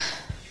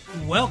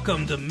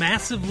Welcome to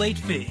Massive Late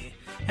Fee.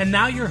 And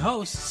now your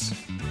hosts,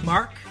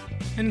 Mark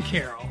and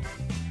Carol.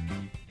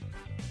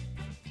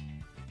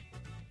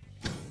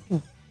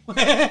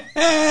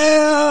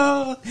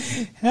 Well,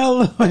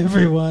 hello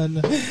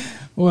everyone.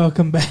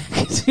 Welcome back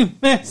to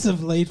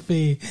Massive Late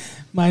Fee.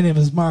 My name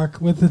is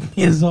Mark. With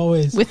me as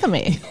always. With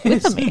me.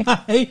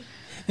 My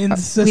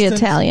The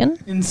Italian.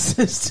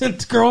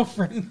 insistent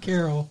girlfriend,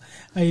 Carol.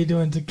 How you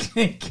doing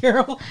today,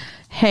 Carol?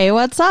 Hey,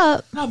 what's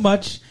up? Not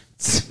much.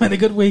 It's been a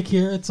good week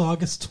here. It's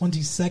August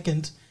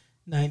 22nd,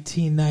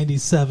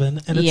 1997.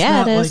 And it's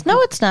Yeah, not it is. like,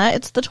 No, it's not.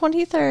 It's the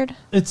 23rd.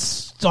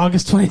 It's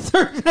August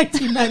 23rd,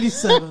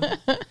 1997.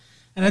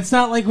 And it's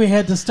not like we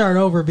had to start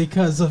over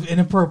because of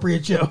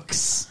inappropriate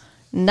jokes.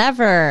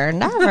 Never.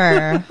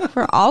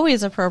 We're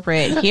always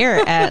appropriate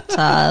here at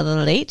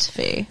the Late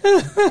Fee.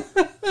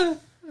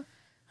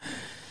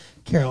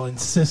 Carol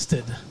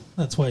insisted.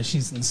 That's why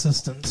she's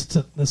insistent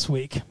to this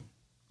week.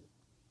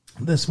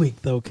 This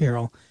week, though,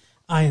 Carol,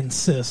 I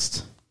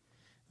insist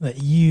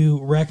that you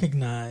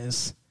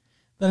recognize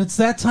that it's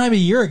that time of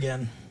year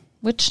again.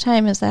 Which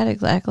time is that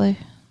exactly?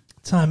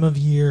 Time of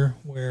year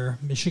where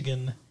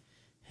Michigan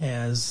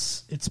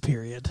has its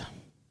period.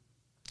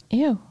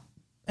 Ew.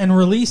 And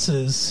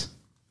releases...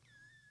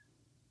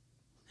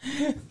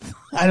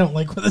 I don't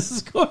like where this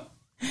is going.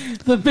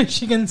 The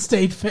Michigan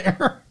State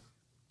Fair.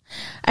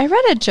 I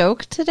read a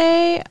joke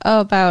today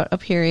about a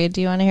period.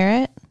 Do you want to hear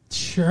it?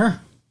 Sure.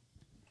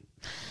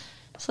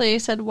 So you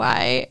said,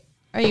 why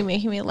are you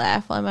making me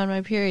laugh while I'm on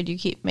my period? You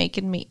keep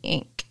making me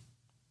ink.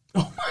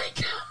 Oh my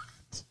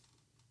God.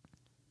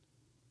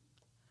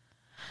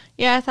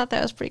 Yeah, I thought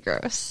that was pretty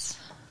gross.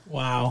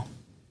 Wow.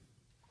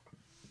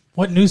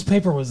 What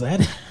newspaper was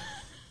that?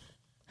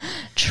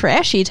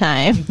 Trashy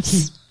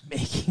Times.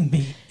 Making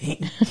me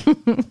ink.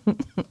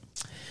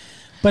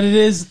 But it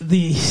is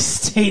the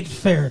State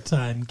Fair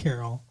time,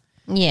 Carol.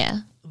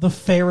 Yeah. The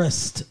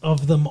fairest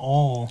of them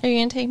all. Are you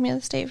going to take me to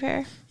the State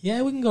Fair?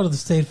 Yeah, we can go to the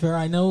State Fair.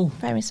 I know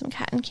Buy me some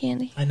cotton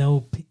candy.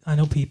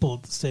 people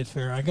at the State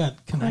Fair. I got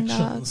Corn connections.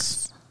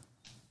 dogs.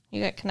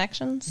 You got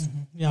connections? Mm-hmm.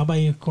 Yeah, I'll buy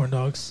you corn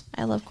dogs,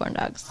 I love corn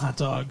dogs. hot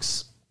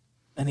dogs,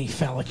 any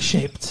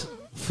phallic-shaped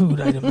food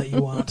item that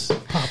you want.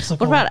 Popsicle.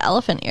 What about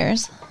elephant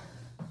ears?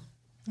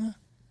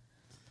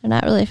 They're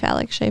not really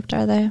phallic shaped,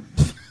 are they?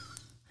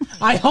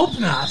 I hope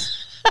not.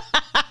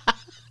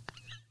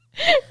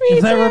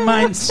 If that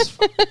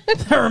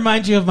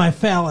reminds you of my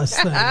phallus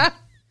thing, I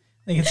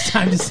think it's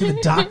time to see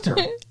the doctor.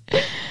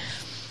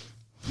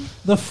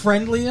 The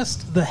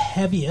friendliest, the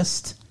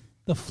heaviest,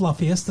 the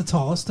fluffiest, the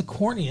tallest, the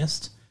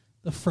corniest,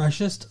 the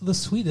freshest, the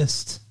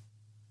sweetest.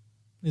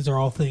 These are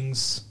all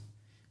things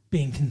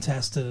being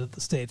contested at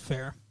the State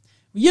Fair.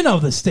 You know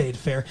the State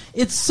Fair.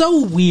 It's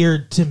so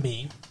weird to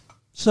me.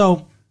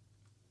 So,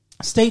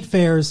 State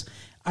Fairs,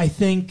 I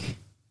think,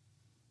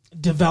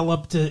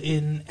 developed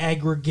in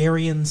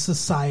agrarian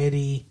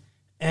society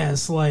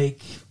as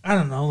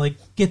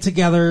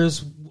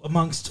get-togethers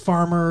amongst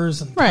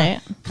farmers and Right.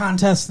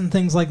 contests and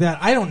things like that.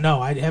 I don't know.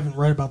 I haven't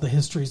read about the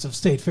histories of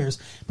state fairs,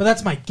 but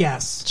that's my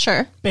guess.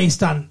 Sure.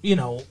 Based on,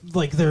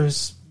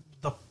 there's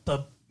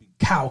the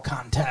cow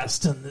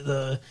contest and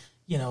the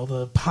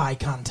pie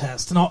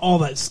contest and all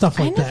that stuff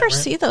like that. I never right?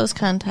 see those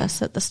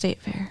contests at the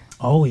State Fair.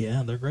 Oh,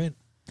 yeah, they're great.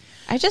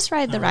 I just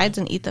ride the rides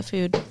and eat the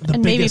food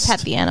and maybe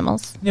pet the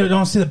animals. You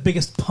don't see the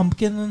biggest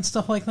pumpkin and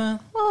stuff like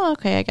that? Oh,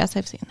 okay. I guess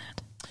I've seen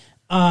that.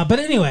 But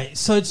anyway,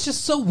 so it's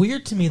just so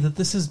weird to me that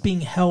this is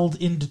being held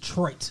in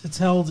Detroit. It's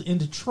held in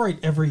Detroit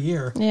every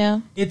year.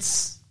 Yeah.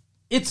 It's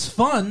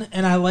fun,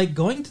 and I like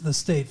going to the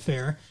State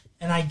Fair,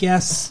 and I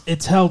guess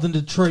it's held in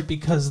Detroit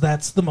because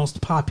that's the most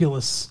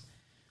populous,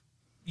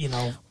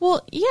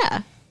 Well,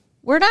 yeah.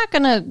 We're not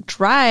going to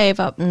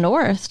drive up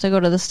north to go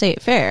to the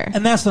State Fair.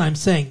 And that's what I'm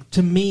saying.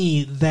 To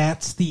me,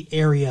 that's the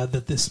area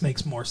that this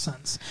makes more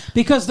sense.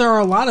 Because there are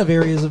a lot of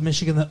areas of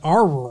Michigan that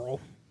are rural.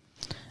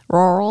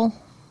 Rural.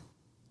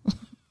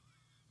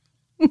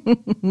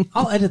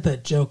 I'll edit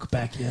that joke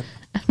back in.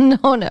 No.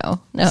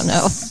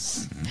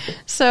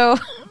 So,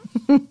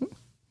 I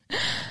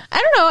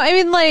don't know.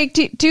 I mean,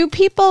 do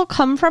people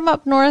come from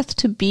up north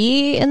to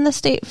be in the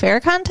State Fair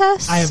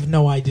contest? I have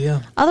no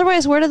idea.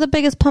 Otherwise, where do the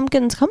biggest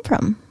pumpkins come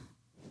from?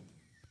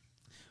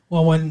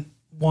 Well, when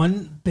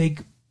one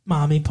big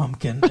mommy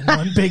pumpkin and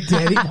one big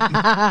daddy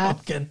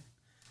pumpkin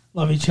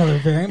love each other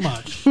very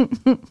much.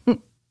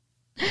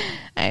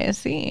 I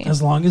see.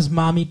 As long as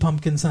mommy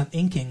pumpkin's not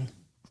inking.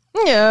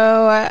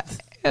 No.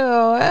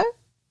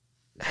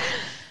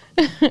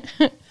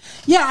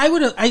 Yeah,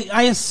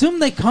 I assume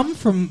they come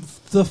from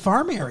the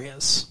farm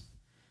areas.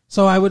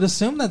 So I would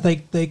assume that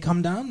they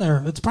come down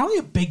there. It's probably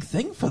a big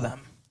thing for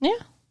them. Yeah.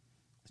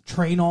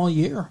 Train all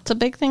year. It's a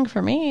big thing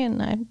for me,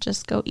 and I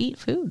just go eat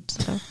food.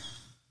 So.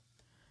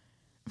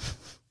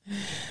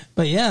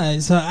 But yeah,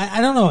 so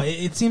I don't know.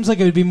 It seems like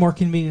it would be more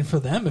convenient for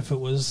them if it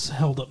was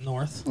held up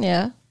north.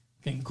 Yeah.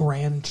 In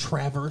Grand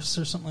Traverse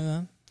or something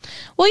like that.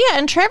 Well, yeah,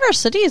 and Traverse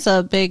City is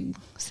a big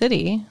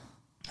city.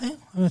 Yeah,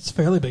 it's a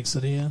fairly big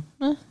city,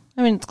 yeah.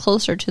 I mean, it's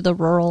closer to the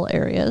rural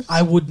areas.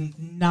 I would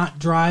not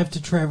drive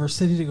to Traverse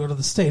City to go to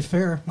the State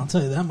Fair. I'll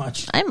tell you that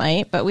much. I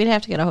might, but we'd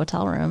have to get a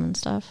hotel room and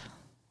stuff.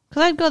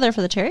 Because I'd go there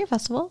for the cherry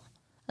festival,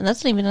 and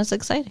that's not even as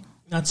exciting.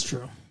 That's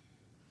true.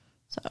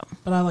 So,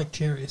 But I like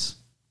cherries.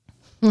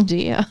 do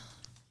you?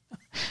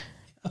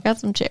 Got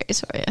some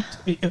cherries for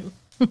you.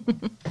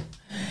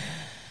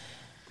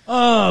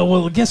 Oh,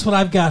 well, guess what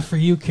I've got for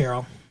you,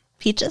 Carol?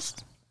 Peaches?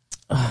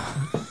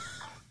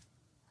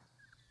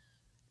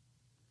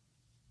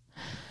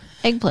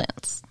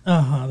 Eggplants.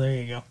 There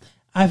you go.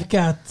 I've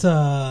got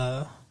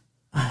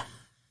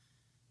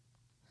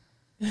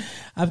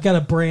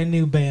a brand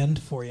new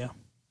band for you.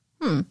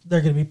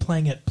 They're going to be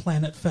playing at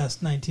Planet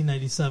Fest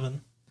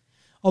 1997,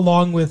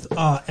 along with,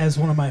 as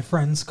one of my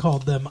friends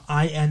called them,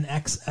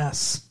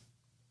 INXS.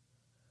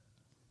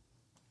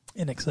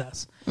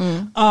 INXS.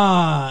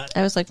 I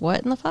was like,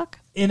 what in the fuck?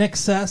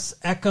 INXS,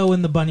 Echo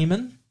and the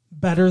Bunnymen,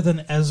 Better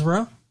Than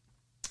Ezra,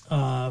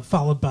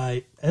 followed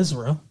by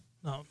Ezra.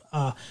 No,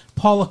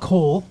 Paula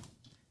Cole,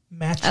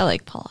 I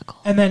like Paula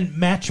Cole. and then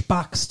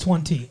Matchbox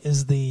 20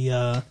 is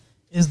the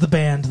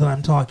band that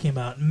I'm talking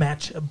about.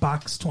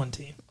 Matchbox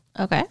 20.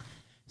 Okay.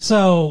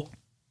 So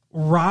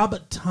Rob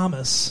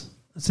Thomas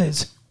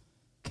says,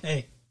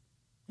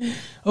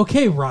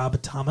 okay, Rob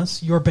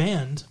Thomas, your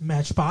band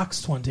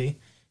Matchbox 20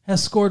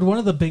 has scored one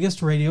of the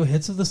biggest radio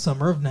hits of the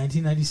summer of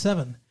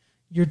 1997.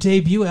 Your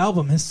debut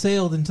album has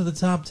sailed into the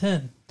top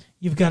 10.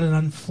 You've got an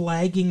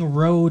unflagging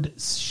road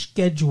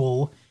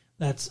schedule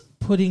that's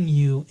putting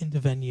you into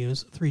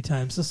venues 3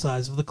 times the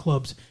size of the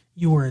clubs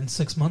you were in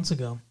 6 months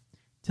ago.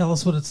 Tell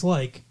us what it's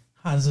like.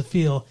 How does it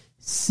feel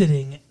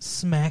sitting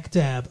smack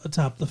dab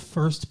atop the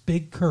first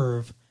big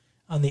curve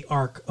on the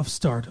arc of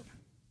stardom?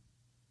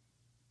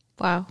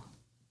 Wow.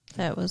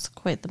 That was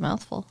quite the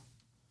mouthful.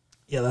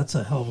 Yeah, that's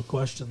a hell of a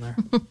question there.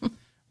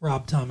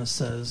 Rob Thomas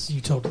says, you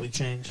totally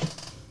changed.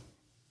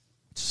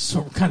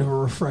 So kind of a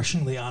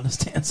refreshingly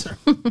honest answer.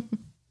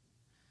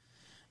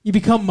 You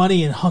become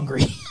money and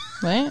hungry.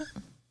 Right?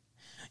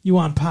 You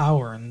want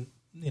power and,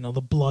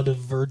 the blood of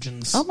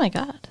virgins. Oh my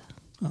God.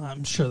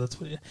 I'm sure that's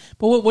what.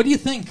 But what do you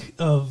think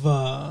of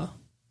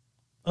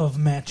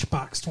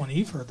Matchbox 20?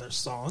 You've heard their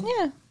song.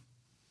 Yeah.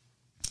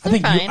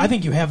 I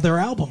think you have their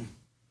album.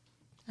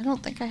 I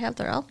don't think I have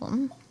their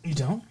album. You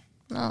don't?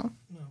 No.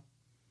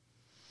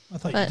 I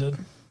thought But you did.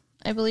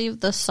 I believe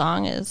the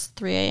song is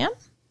 3 a.m.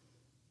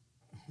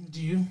 Do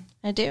you?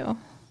 I do.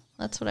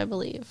 That's what I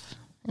believe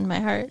in my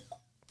heart.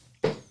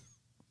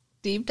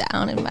 Deep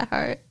down in my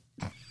heart.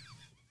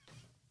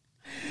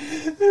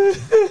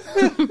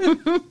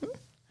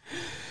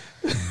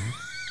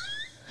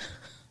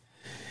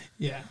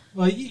 Yeah.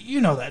 Well,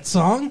 you know that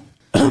song.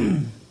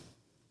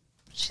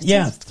 She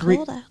Yeah, says it's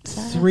cold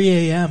outside. 3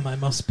 a.m. I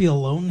must be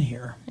alone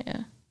here.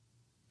 Yeah.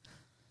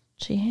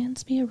 She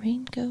hands me a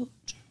raincoat.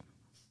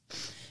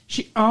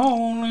 She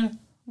only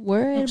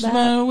Worried looks about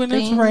low when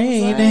it's things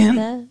raining. like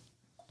that.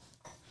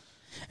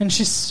 And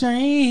she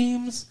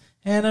screams,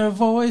 and her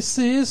voice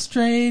is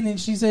straining.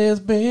 She says,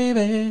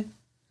 baby.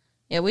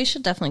 Yeah, we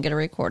should definitely get a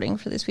recording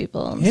for these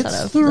people instead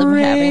It's of them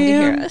having to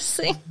hear 3 us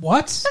sing.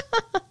 What?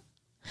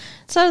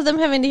 Instead of them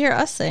having to hear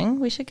us sing,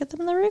 we should get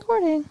them the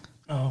recording.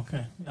 Oh,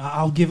 okay.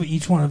 I'll give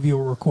each one of you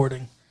a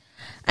recording.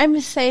 I'm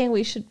saying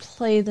we should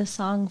play the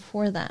song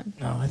for them.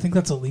 No, I think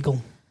that's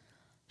illegal.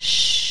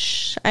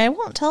 Shh. I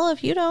won't tell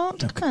if you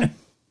don't. Okay. Come on.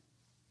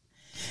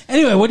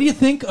 Anyway, what do you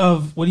think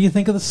of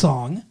the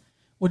song?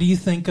 What do you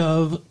think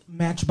of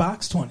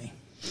Matchbox 20?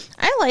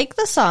 I like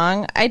the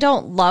song. I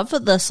don't love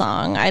the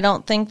song. I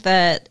don't think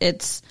that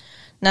it's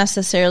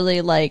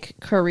necessarily like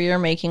career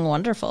making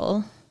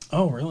wonderful.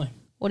 Oh, really?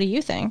 What do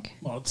you think?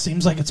 Well, it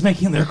seems like it's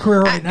making their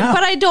career right now.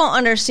 But I don't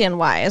understand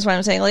why, is what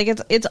I'm saying. Like,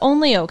 it's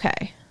only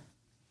okay.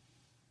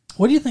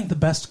 What do you think the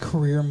best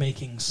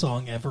career-making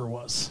song ever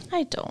was?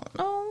 I don't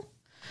know.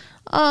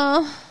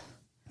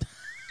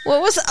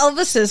 What was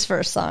Elvis's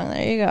first song?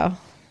 There you go.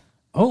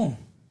 Oh,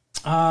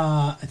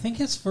 I think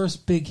his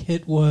first big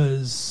hit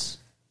was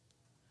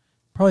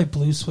probably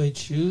Blue Suede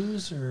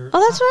Shoes or Oh,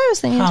 that's what I was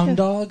thinking Hound too.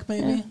 Dog,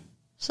 maybe. Yeah.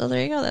 So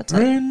there you go. That's it.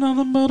 Ain't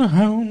nothing but a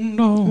hound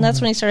dog. And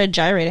that's when he started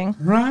gyrating.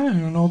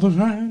 Riding all the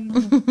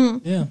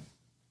time. Yeah.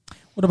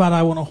 What about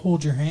I Want to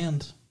Hold Your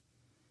Hand?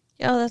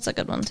 Oh, that's a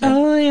good one too.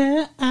 Oh,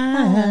 yeah.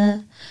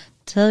 I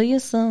tell you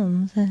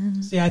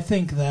something. See, I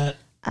think that,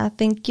 I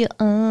think you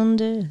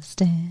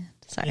understand.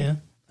 Sorry. yeah,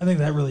 I think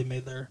that really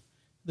made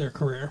their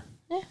career.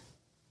 Yeah.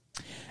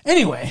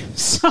 Anyway,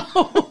 so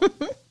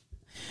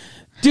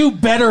do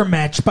better,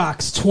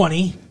 Matchbox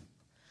 20.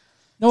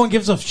 No one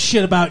gives a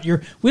shit about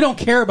we don't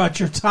care about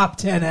your top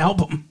 10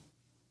 album.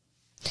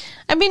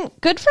 I mean,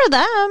 good for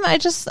them. I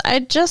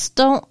just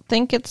don't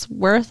think it's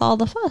worth all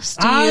the fuss.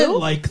 Do I you?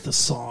 like the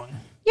song.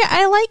 Yeah,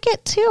 I like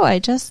it too.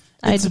 It's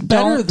I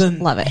better don't than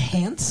love it.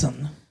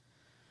 Hanson.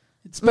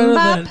 It's better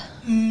Mbop.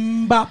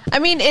 than Mbop. I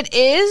mean, it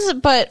is,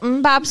 but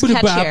Mbop's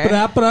catchier.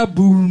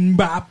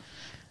 Bop.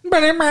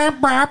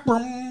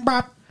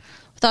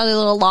 With all their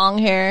little long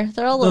hair.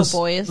 They're all little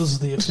boys. Those are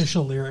the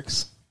official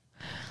lyrics.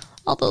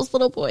 All those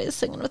little boys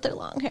singing with their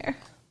long hair.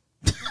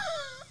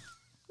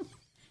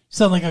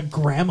 Sound like a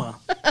grandma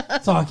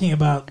talking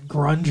about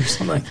grunge or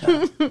something like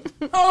that.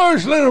 Oh,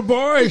 this little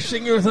boy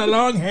singing with the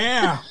long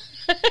hair.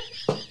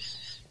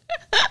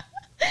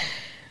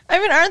 I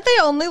mean, aren't they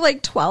only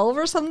like 12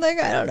 or something?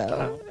 I don't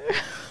know.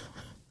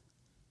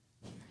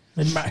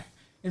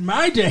 In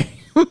my day,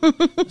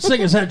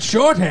 singers had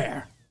short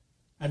hair,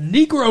 and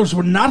Negroes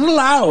were not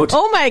allowed.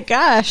 Oh my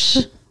gosh.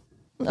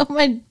 Oh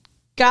my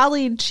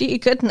golly gee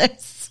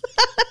goodness.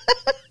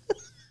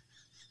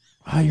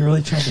 Wow, you're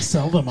really trying to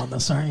sell them on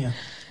this, aren't you?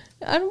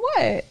 On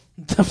what?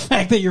 The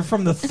fact that you're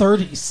from the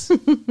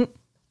 30s.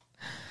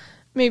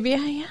 Maybe I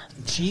am.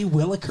 Gee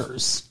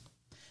willikers.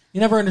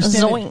 You never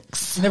understand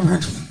Zoinks. You never.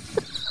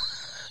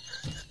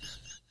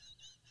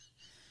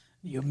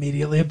 You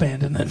immediately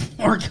abandon it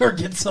or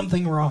get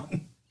something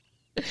wrong.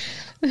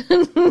 I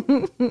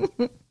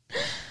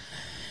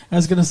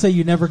was going to say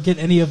you never get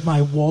any of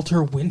my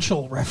Walter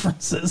Winchell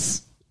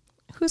references.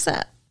 Who's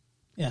that?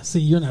 Yeah, see,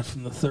 you're not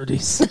from the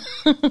 30s.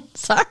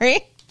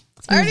 Sorry.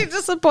 Sorry to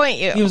disappoint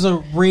you. He was a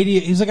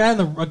radio. He was a guy on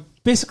the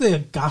basically a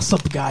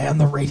gossip guy on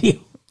the radio.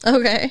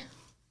 Okay.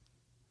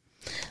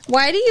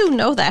 Why do you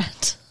know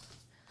that?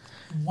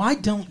 Why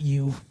don't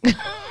you?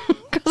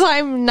 Because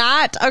I'm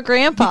not a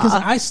grandpa.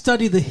 Because I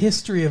study the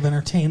history of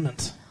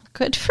entertainment.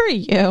 Good for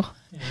you.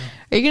 Yeah.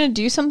 Are you going to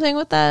do something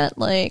with that?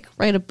 Like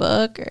write a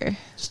book or?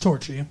 Just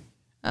torture you.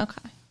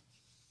 Okay.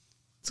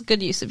 It's a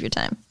good use of your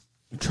time.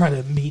 Try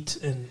to meet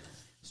and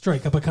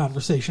strike up a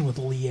conversation with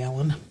Lee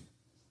Allen.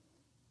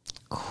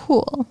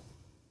 Cool.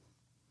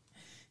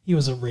 He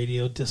was a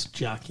radio disc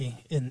jockey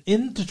in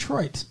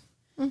Detroit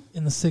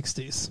in the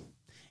 60s.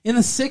 In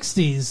the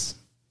 60s,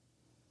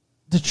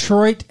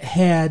 Detroit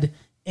had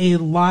a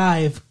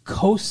live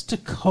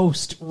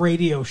coast-to-coast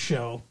radio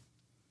show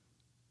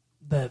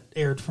that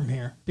aired from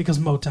here because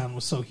Motown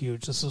was so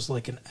huge. This was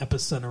like an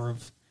epicenter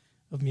of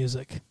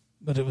music.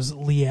 But it was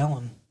Lee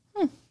Allen.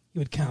 He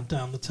would count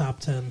down the top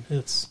 10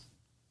 hits.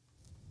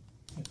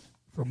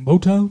 From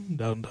Motown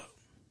downtown.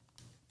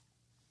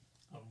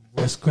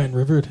 West Grand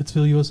River at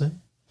Hitsville, USA.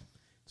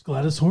 It's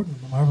Gladys Horton,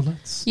 the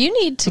Marvelettes. You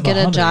need to get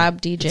a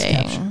job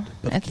DJing.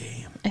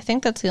 I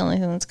think that's the only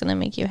thing that's going to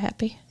make you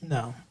happy.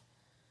 No.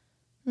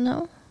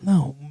 No?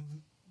 No.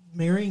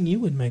 Marrying you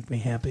would make me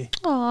happy.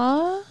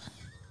 Aw.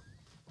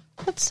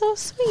 That's so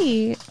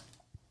sweet.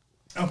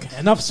 Okay,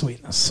 enough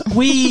sweetness.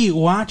 We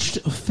watched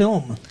a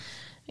film.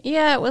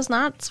 Yeah, it was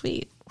not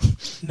sweet.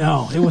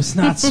 No, it was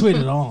not sweet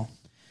at all.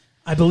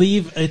 I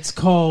believe it's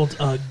called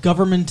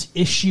Government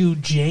Issue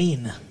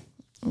Jane.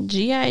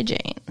 G.I.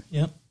 Jane.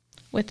 Yep.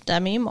 With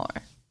Demi Moore.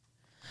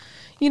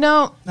 You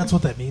know... That's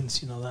what that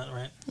means. You know that,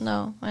 right?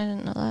 No, I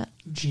didn't know that.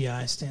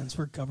 GI stands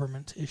for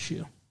Government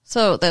Issue.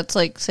 So that's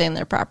like saying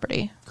their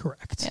property.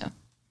 Correct. Yeah.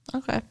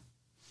 Okay.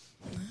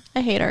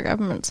 I hate our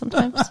government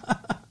sometimes.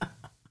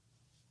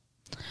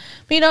 But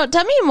you know,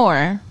 Demi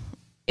Moore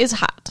is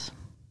hot.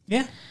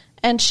 Yeah.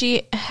 And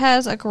she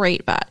has a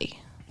great body.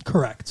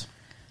 Correct.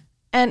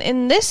 And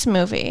in this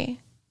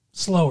movie...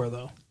 Slower,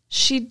 though.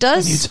 She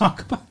does... Can you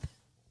talk about that?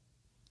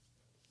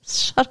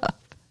 Shut up.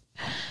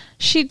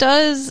 She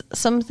does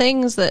some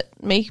things that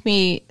make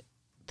me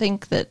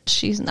think that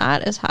she's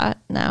not as hot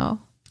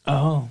now.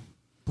 Oh.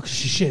 Because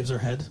she shaves her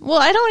head.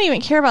 Well, I don't even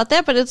care about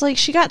that, but it's like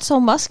she got so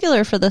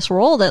muscular for this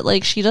role that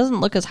like she doesn't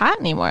look as hot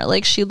anymore.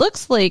 Like she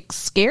looks like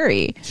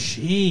scary.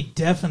 She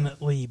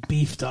definitely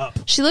beefed up.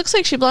 She looks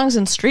like she belongs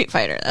in Street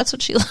Fighter. That's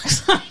what she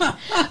looks like.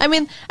 I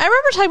mean, I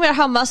remember talking about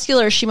how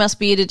muscular she must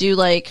be to do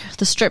like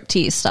the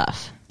striptease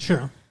stuff.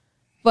 Sure.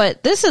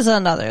 But this is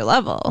another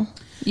level.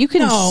 You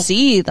can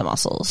see the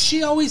muscles.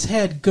 She always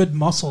had good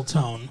muscle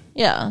tone.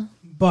 Yeah.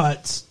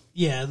 But,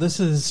 yeah,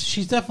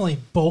 she's definitely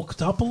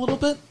bulked up a little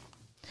bit.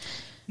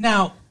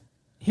 Now,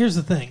 here's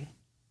the thing.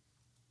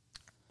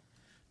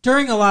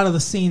 During a lot of the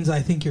scenes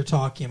I think you're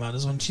talking about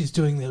is when she's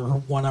doing her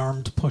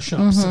one-armed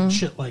push-ups and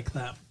shit like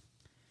that.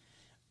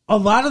 A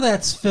lot of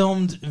that's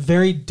filmed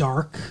very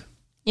dark.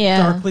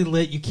 Yeah. Darkly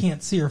lit. You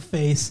can't see her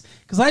face.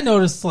 Because I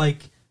noticed, like,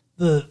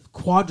 the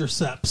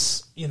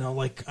quadriceps, you know,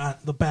 like on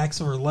the backs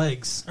of her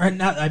legs, or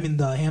not, I mean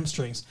the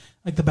hamstrings,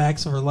 like the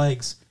backs of her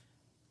legs,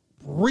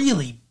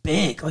 really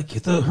big. Like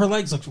her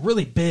legs looked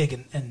really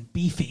big and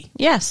beefy.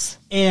 Yes.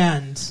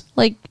 And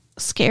like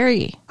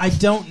scary. I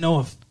don't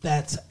know if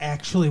that's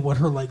actually what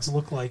her legs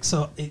look like.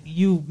 So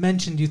you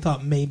mentioned you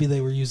thought maybe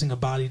they were using a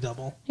body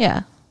double.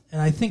 Yeah.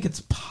 And I think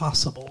it's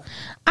possible.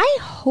 I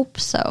hope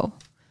so.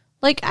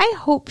 Like, I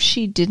hope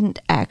she didn't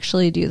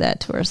actually do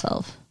that to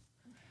herself.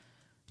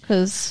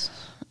 Because,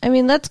 I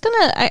mean, that's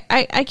gonna...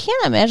 I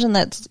can't imagine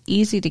that's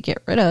easy to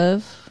get rid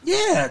of.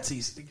 Yeah, it's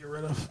easy to get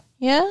rid of.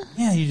 Yeah?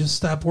 Yeah, you just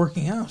stop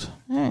working out.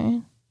 All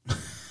right.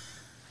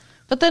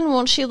 But then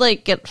won't she,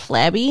 like, get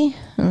flabby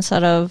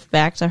instead of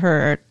back to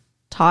her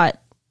taut,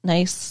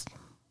 nice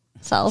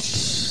self?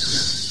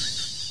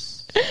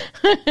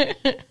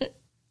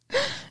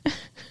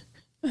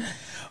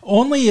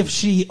 Only if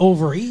she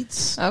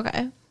overeats.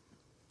 Okay.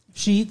 If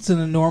she eats in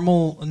a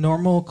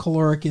normal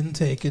caloric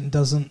intake and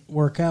doesn't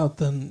work out,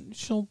 then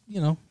she'll,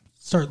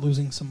 start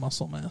losing some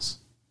muscle mass.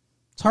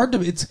 It's hard to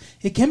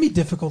it can be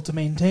difficult to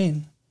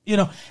maintain. You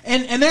know,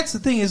 and that's the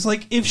thing is,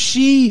 like, if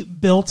she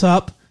built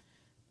up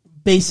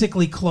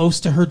basically close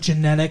to her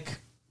genetic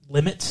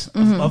limit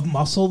of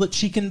muscle that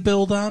she can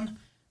build on,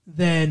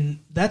 then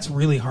that's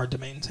really hard to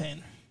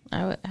maintain.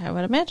 I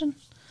would imagine.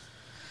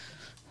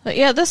 But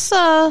yeah, this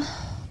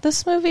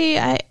movie,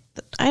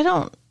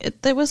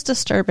 it was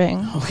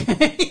disturbing.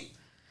 Okay.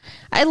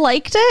 I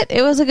liked it.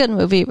 It was a good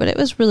movie, but it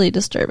was really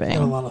disturbing. I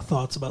have a lot of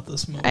thoughts about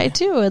this movie. I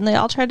do, and they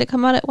all tried to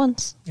come out at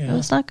once. Yeah. It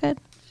was not good.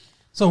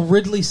 So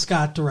Ridley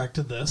Scott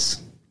directed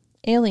this.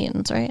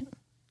 Aliens, right?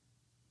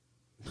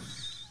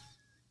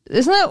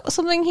 Isn't that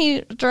something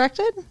he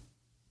directed?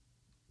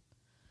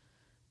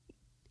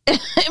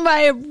 Am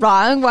I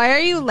wrong? Why are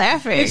you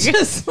laughing? It's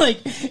just like,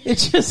 it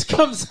just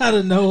comes out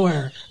of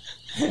nowhere.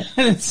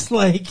 And it's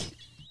like,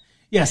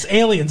 yes,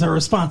 aliens are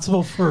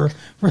responsible for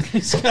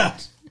Ridley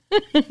Scott.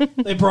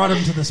 They brought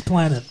him to this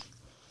planet.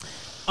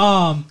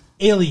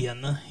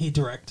 Alien, he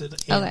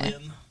directed.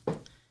 Alien. Okay.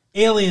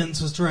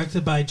 Aliens was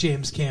directed by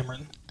James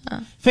Cameron.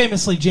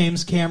 Famously,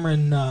 James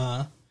Cameron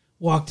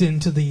walked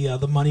into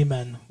the Money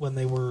Men when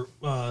they were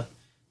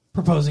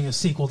proposing a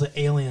sequel to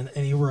Alien,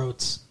 and he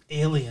wrote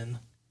Alien,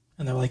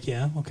 and they're like,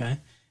 yeah, okay.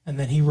 And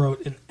then he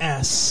wrote an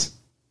S,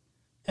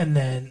 and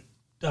then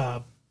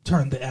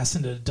turned the S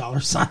into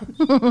a $sign.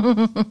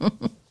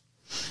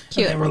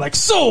 Cute. And they were like,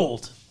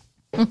 sold!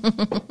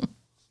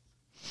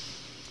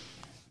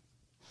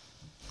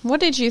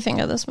 What did you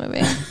think of this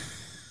movie?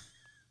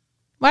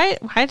 Why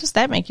does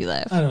that make you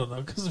laugh? I don't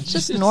know, because it's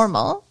just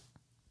normal.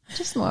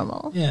 Just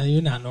normal. Yeah,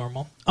 you're not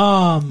normal.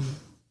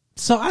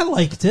 So I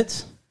liked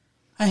it.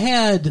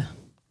 It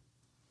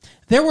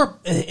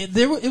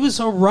was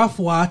a rough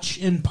watch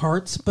in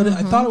parts, but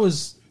I thought it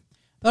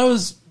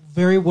was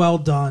very well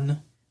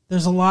done.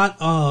 There's a lot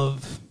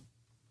of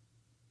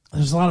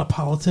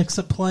politics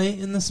at play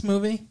in this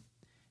movie.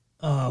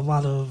 A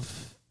lot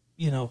of,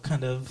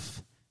 kind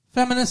of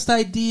feminist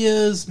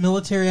ideas,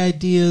 military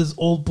ideas,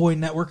 old boy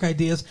network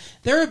ideas.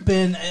 There have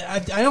been, I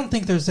don't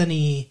think there's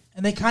any,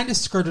 and they kind of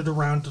skirted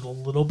around it a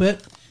little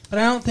bit, but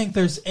I don't think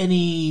there's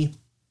any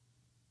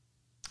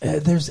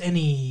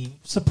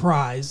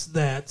surprise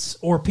that,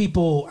 or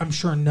people I'm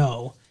sure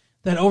know,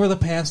 that over the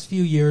past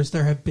few years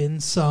there have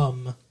been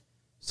some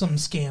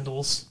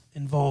scandals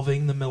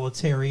involving the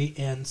military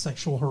and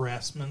sexual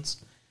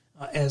harassments.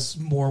 As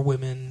more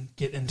women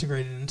get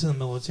integrated into the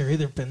military,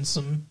 there have been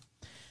some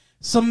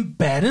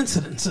bad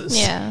incidences.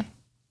 Yeah.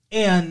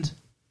 And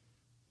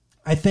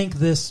I think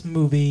this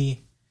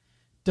movie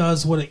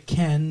does what it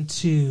can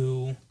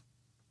to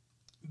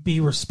be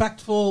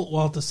respectful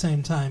while at the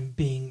same time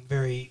being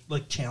very,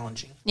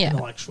 challenging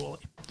intellectually.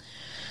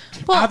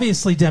 Well,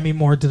 obviously, Demi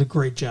Moore did a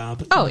great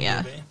job. Oh,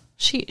 yeah. Movie.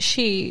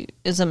 She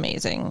is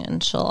amazing,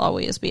 and she'll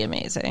always be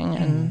amazing.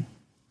 And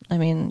I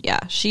mean,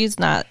 yeah, she's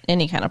not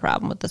any kind of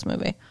problem with this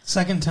movie.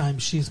 Second time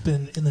she's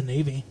been in the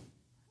Navy.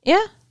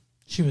 Yeah.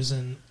 She was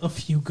in A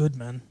Few Good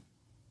Men.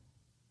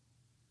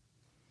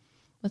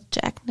 With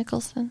Jack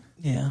Nicholson?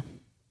 Yeah.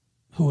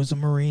 Who was a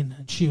Marine,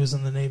 and she was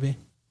in the Navy.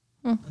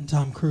 And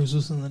Tom Cruise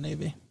was in the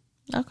Navy.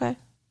 Okay.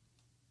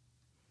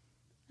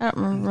 I don't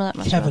remember that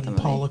much Kevin about the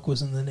movie. Pollak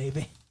was in the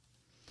Navy.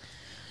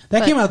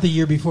 That came out the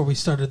year before we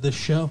started this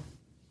show.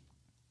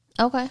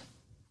 Okay.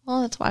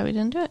 Well, that's why we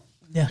didn't do it.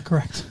 Yeah,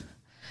 correct.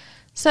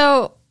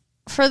 So,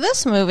 for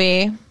this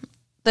movie,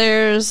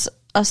 there's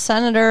a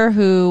senator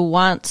who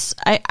wants...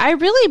 I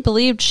really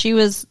believed she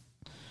was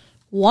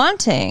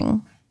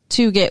wanting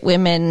to get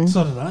women...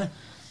 So did I.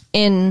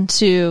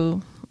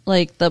 ...into,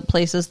 the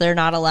places they're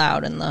not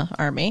allowed in the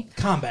Army.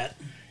 Combat.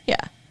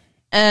 Yeah.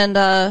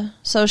 And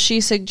so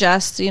she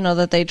suggests,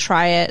 that they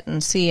try it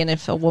and see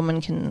if a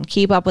woman can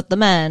keep up with the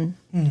men.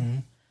 Mm-hmm.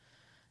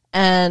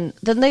 And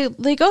then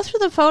they go through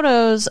the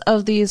photos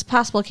of these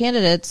possible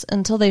candidates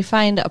until they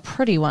find a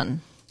pretty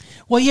one.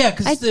 Well, yeah,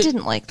 because I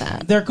didn't like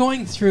that. They're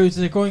going through.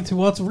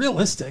 Well, it's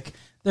realistic.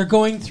 They're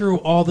going through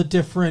all the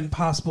different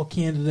possible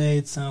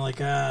candidates, and I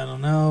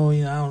don't know.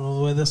 I don't know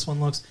the way this one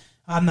looks.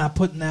 I'm not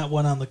putting that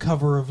one on the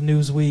cover of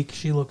Newsweek.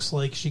 She looks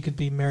like she could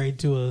be married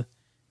to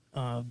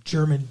a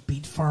German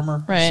beet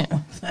farmer, right? Or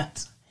something like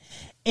that.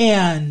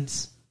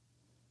 And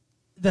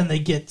then they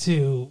get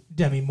to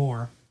Demi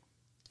Moore.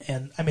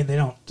 And, I mean, they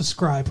don't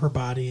describe her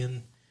body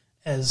in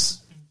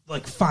as,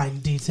 fine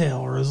detail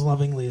or as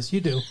lovingly as you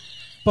do.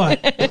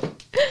 But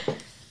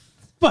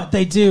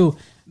they do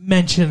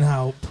mention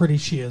how pretty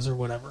she is or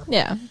whatever.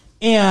 Yeah.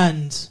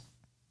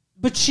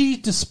 But she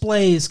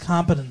displays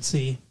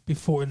competency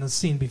in the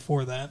scene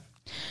before that.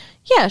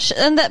 Yeah,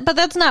 but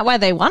that's not why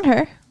they want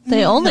her.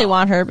 They only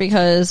want her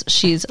because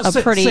she's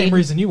pretty... Same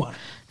reason you want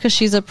her. Because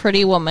she's a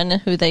pretty woman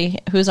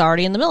who's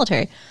already in the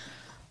military.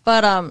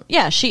 But,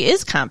 yeah, she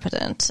is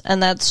competent,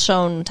 and that's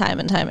shown time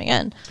and time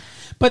again.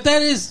 But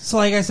that is, so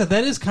like I said,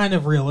 that is kind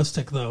of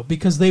realistic, though,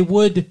 because they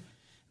would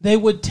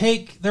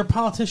take, they're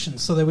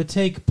politicians, so they would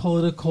take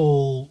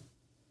political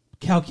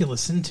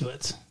calculus into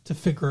it to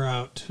figure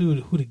out who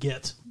to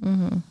get.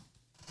 Mm-hmm.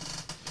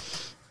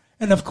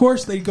 And, of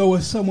course, they'd go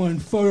with someone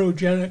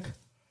photogenic.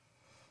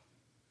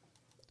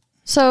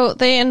 So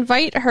they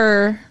invite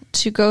her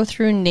to go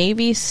through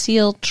Navy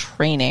SEAL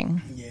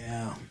training.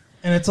 Yeah.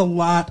 And it's a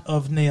lot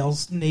of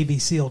Navy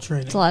SEAL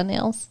training. It's a lot of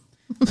nails.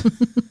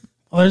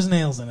 Well, there's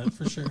nails in it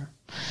for sure.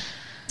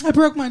 I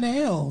broke my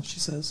nail, she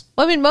says.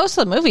 Well, I mean, most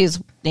of the movie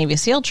is Navy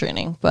SEAL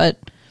training, but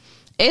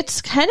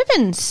it's kind of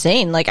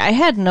insane. Like, I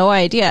had no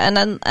idea.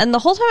 And the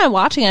whole time I'm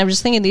watching it, I'm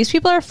just thinking, these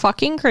people are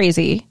fucking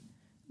crazy.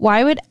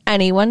 Why would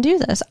anyone do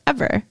this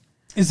ever?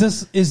 Is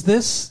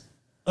this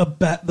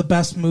the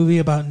best movie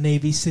about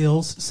Navy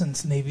SEALs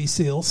since Navy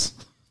SEALs?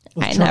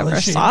 I never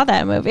saw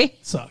that movie.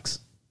 Sucks.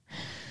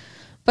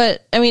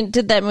 But, I mean,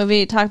 did that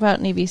movie talk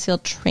about Navy SEAL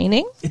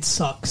training? It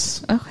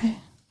sucks. Okay.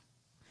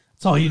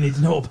 That's all you need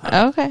to know about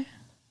it. Okay.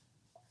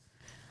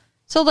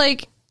 So,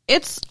 like,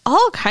 it's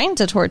all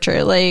kinds of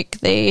torture. Like,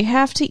 they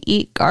have to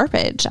eat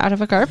garbage out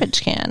of a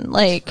garbage can.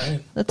 Like,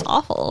 that's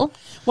awful.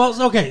 Well,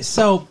 okay,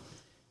 so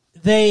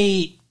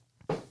Demi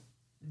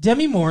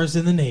Moore's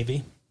in the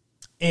Navy,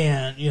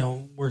 and, you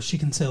know, where she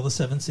can sail the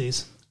 7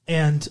 seas.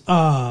 And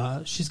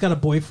she's got a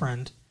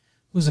boyfriend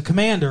who's a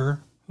commander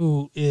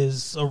who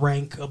is a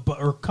rank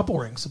or a couple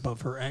ranks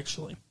above her,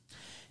 actually.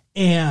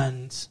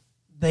 And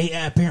they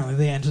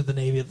entered the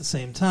Navy at the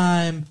same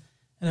time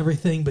and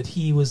everything, but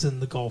he was in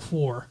the Gulf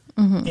War.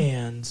 Mm-hmm.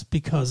 And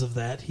because of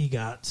that, he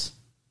got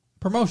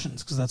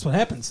promotions, because that's what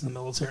happens in the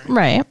military.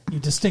 Right. You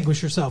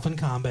distinguish yourself in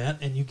combat,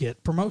 and you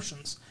get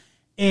promotions.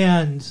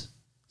 And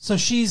so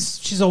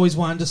she's always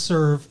wanted to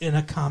serve in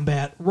a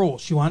combat role.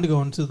 She wanted to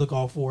go into the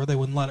Gulf War. They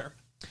wouldn't let her.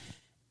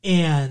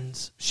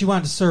 And she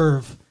wanted to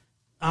serve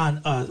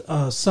on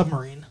a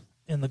submarine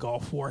in the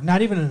Gulf War,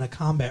 not even in a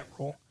combat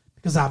role,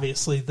 because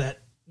obviously that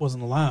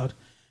wasn't allowed.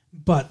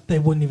 But they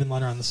wouldn't even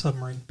let her on the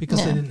submarine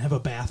because they didn't have a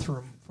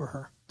bathroom for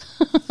her.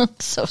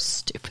 So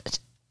stupid.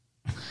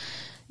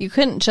 You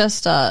couldn't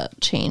just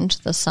change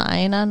the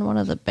sign on one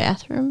of the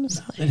bathrooms?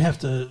 No, they'd have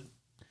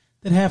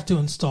to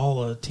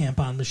install a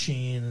tampon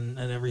machine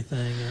and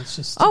everything. And it's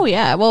just oh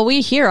yeah. Well,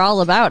 we hear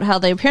all about how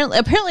they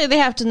apparently they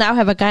have to now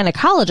have a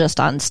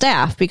gynecologist on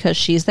staff because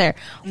she's there.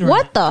 Right.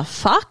 What the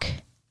fuck?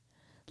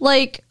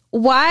 Like,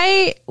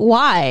 why?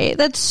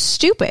 That's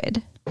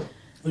stupid. What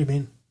do you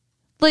mean?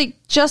 Like,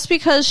 just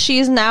because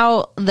she's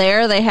now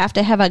there, they have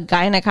to have a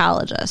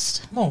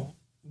gynecologist. Well,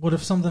 what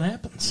if something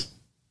happens?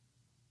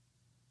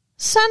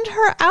 Send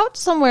her out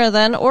somewhere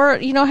then, or,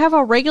 you know, have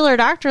a regular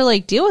doctor,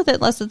 like, deal with it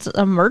unless it's an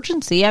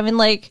emergency. I mean,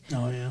 like...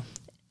 Oh, yeah.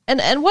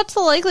 And what's the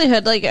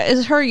likelihood? Like,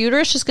 is her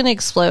uterus just going to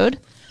explode?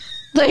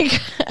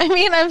 Like, I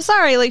mean, I'm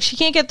sorry. Like, she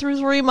can't get through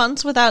 3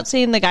 months without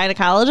seeing the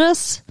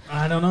gynecologist?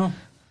 I don't know.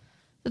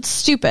 It's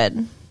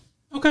stupid.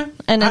 Okay.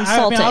 And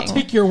insulting. I mean, I'll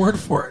take your word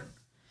for it.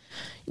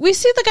 We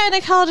see the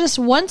gynecologist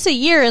once a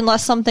year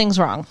unless something's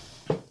wrong.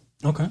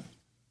 Okay.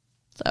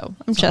 So,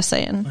 I'm just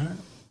saying. All right.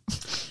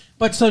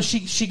 But so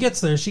she gets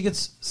there. She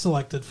gets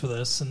selected for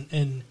this,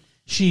 and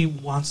she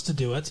wants to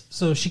do it.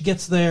 So she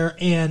gets there,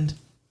 and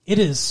it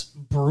is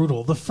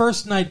brutal. The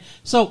first night...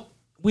 So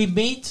we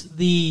meet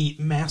the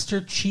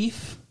Master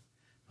Chief,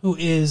 who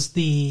is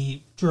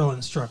the drill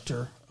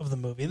instructor of the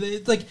movie.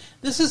 It's like,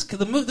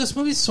 this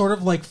movie's sort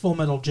of like Full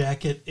Metal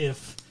Jacket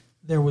if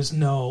there was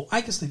no...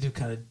 I guess they do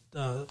kind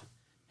of...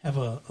 have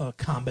a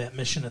combat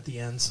mission at the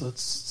end, so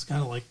it's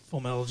kind of like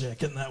Full Metal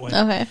Jacket in that way.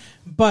 Okay.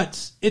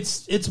 But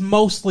it's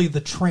mostly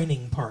the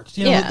training part.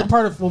 You know, the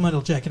part of Full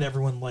Metal Jacket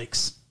everyone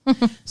likes.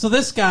 So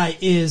this guy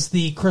is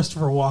the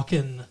Christopher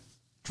Walken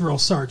drill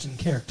sergeant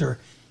character.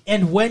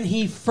 And when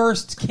he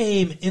first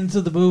came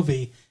into the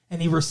movie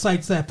and he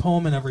recites that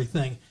poem and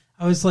everything,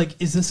 I was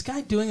like, is this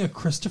guy doing a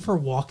Christopher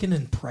Walken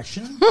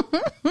impression?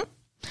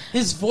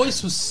 His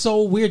voice was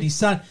so weird. He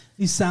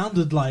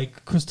sounded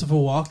like Christopher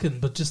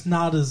Walken, but just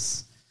not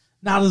as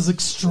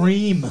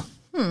extreme.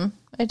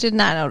 I did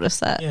not notice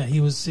that. Yeah,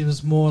 he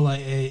was more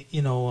like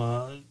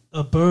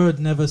a bird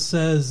never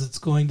says it's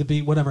going to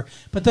be whatever.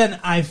 But then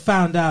I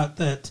found out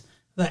that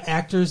the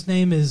actor's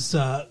name is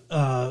Viggo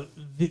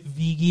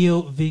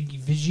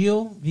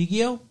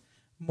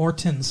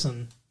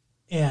Mortensen,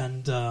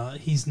 and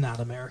he's not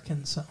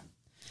American, so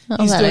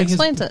that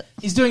explains it.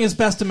 He's doing his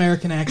best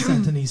American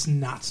accent, and he's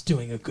not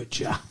doing a good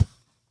job.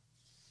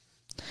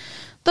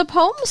 The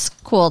poem's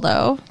cool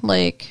though,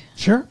 like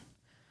sure.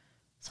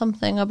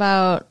 Something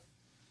about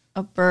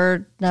a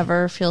bird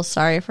never feels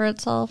sorry for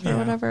itself or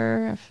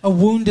whatever. A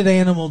wounded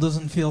animal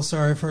doesn't feel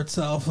sorry for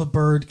itself. A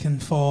bird can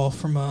fall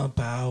from a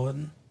bough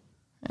and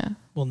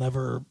will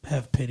never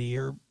have pity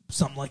or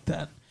something like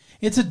that.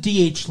 It's a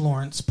D.H.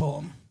 Lawrence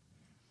poem.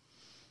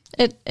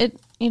 It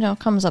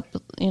comes up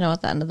at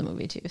the end of the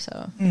movie too,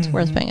 so it's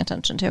worth paying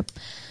attention to.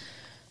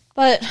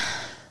 But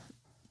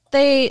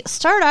they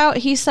start out,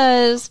 he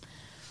says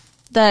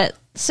that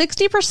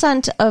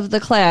 60% of the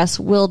class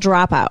will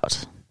drop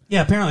out.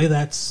 Yeah, apparently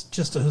that's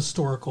just a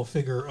historical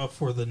figure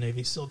for the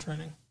Navy SEAL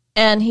training.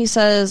 And he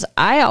says,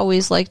 I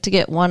always like to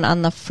get one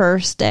on the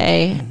first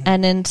day,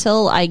 and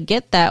until I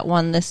get that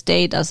one, this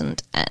day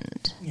doesn't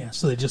end. Yeah,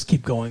 so they just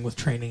keep going with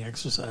training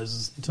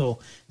exercises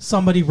until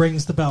somebody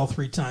rings the bell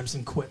 3 times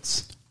and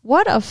quits.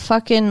 What a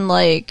fucking,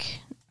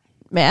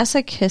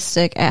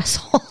 masochistic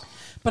asshole.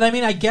 But, I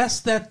mean, I guess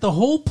that the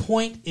whole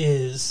point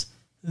is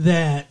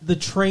that the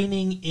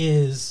training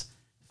is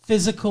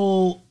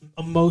physical,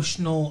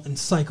 emotional, and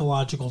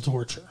psychological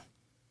torture.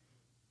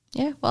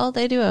 Yeah, well,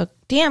 they do a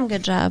damn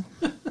good job.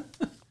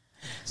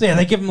 So yeah,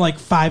 they give them like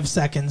 5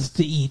 seconds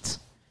to eat,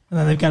 and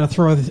then they've got to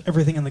throw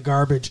everything in the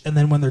garbage. And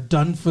then when they're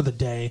done for the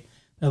day,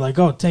 they're like,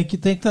 "Oh, take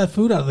that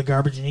food out of the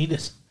garbage and eat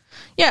it."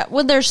 Yeah,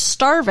 when they're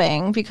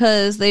starving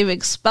because they've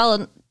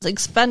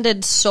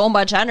expended so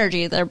much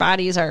energy, their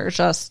bodies are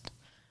just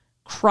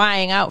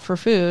crying out for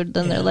food.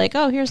 Then they're like,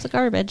 "Oh, here's the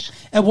garbage."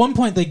 At one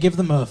point, they give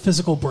them a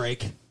physical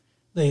break.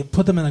 They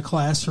put them in a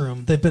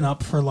classroom. They've been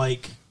up for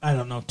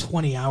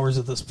 20 hours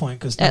at this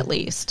point At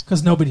least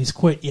because nobody's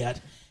quit yet.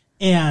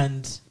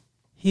 And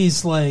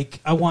he's like,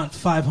 "I want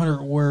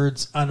 500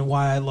 words on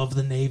why I love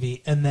the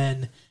Navy," and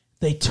then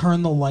they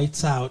turn the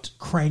lights out,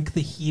 crank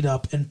the heat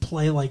up, and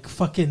play like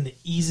fucking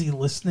easy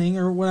listening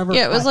or whatever.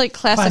 Yeah, it was like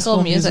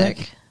classical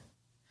music.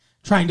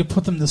 Trying to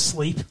put them to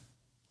sleep.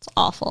 It's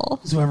awful.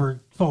 Because whoever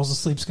falls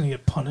asleep is going to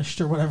get punished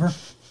or whatever.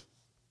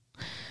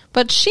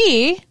 But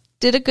she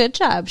did a good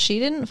job. She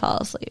didn't fall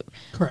asleep.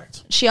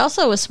 Correct. She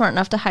also was smart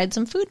enough to hide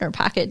some food in her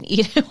pocket and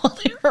eat it while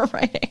they were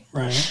writing.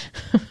 Right.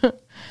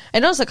 I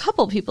noticed a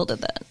couple people did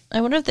that.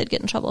 I wonder if they'd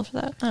get in trouble for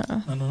that. I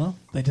don't know.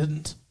 They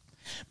didn't.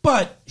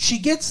 But she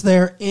gets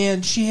there,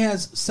 and she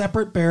has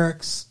separate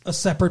barracks, a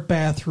separate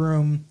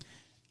bathroom,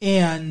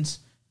 and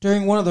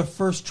during one of the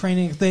first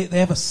trainings, they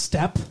have a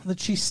step that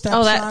she steps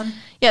on.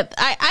 Yeah,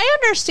 I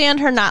understand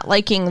her not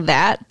liking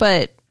that,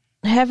 but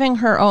having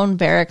her own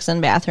barracks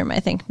and bathroom, I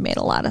think, made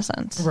a lot of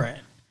sense. Right.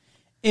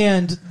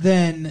 And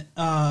then,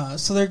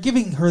 so they're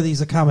giving her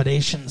these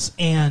accommodations,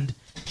 and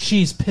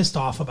she's pissed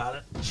off about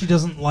it. She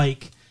doesn't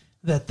like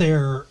that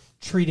they're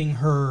treating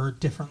her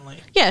differently.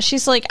 Yeah,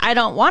 she's like, I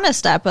don't want to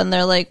step. And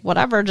they're like,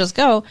 whatever, just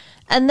go.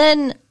 And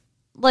then,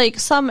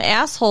 some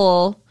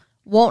asshole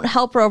won't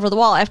help her over the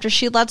wall after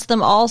she lets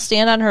them all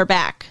stand on her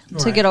back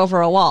to get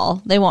over a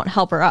wall. They won't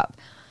help her up.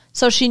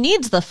 So she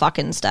needs the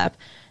fucking step.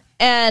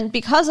 And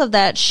because of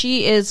that,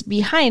 she is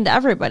behind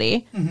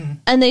everybody. Mm-hmm.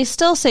 And they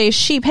still say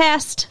she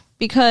passed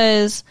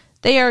because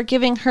they are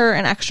giving her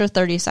an extra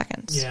 30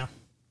 seconds. Yeah.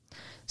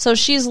 So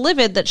she's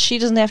livid that she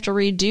doesn't have to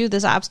redo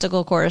this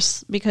obstacle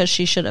course because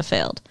she should have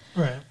failed.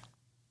 Right.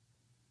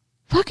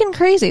 Fucking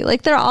crazy.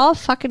 They're all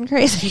fucking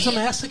crazy. She's a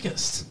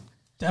masochist.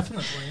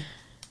 Definitely.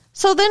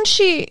 So then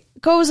she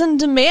goes and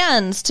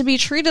demands to be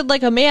treated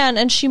like a man,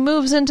 and she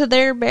moves into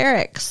their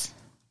barracks.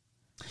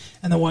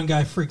 And the one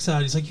guy freaks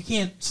out. He's like, "You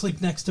can't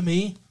sleep next to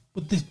me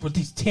with these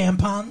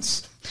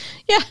tampons."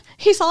 Yeah,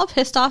 he's all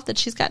pissed off that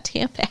she's got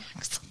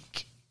Tampax.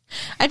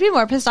 I'd be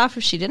more pissed off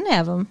if she didn't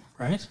have them.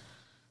 Right.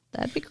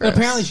 That'd be gross. But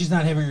apparently she's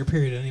not having her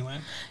period anyway.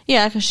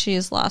 Yeah, because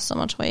she's lost so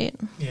much weight.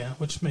 Yeah,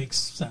 which makes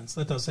sense.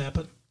 That does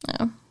happen.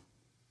 Yeah.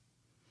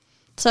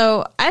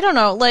 So, I don't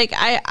know.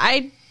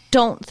 I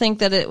don't think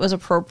that it was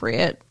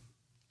appropriate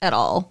at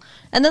all.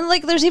 And then,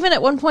 there's even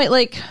at one point,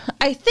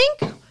 I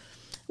think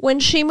when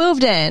she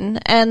moved in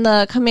and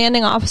the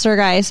commanding officer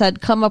guy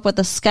said, come up with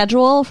a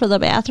schedule for the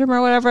bathroom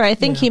or whatever, I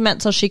think he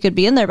meant so she could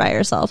be in there by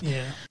herself.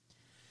 Yeah.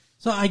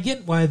 So I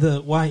get why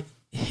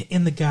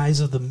in the guise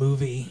of the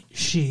movie,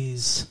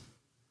 she's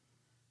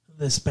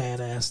this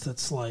badass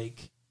that's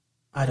like,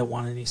 I don't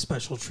want any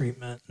special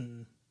treatment.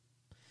 And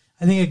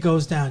I think it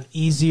goes down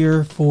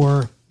easier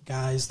for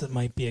guys that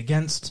might be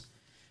against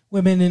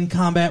women in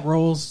combat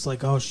roles. It's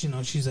like, oh,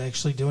 she's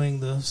actually doing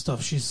the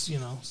stuff she's,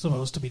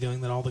 supposed to be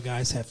doing that all the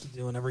guys have to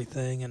do and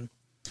everything. And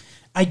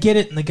I get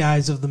it in the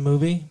guise of the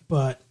movie,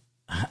 but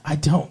I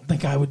don't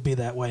think I would be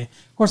that way.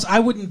 Of course, I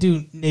wouldn't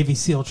do Navy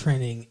SEAL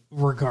training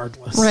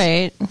regardless.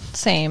 Right.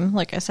 Same.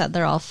 Like I said,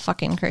 they're all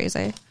fucking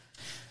crazy.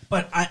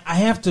 But I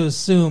have to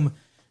assume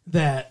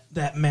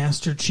that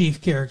Master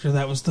Chief character,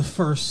 that was the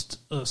first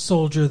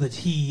soldier that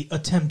he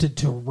attempted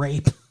to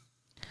rape.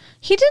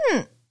 He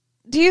didn't.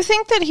 Do you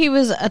think that he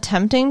was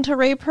attempting to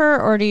rape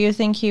her, or do you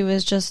think he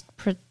was just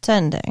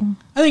pretending?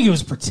 I think he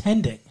was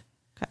pretending.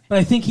 Okay. But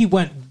I think he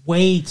went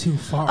way too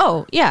far.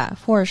 Oh, yeah,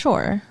 for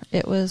sure.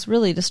 It was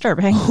really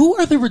disturbing. Who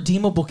are the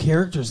redeemable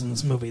characters in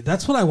this movie?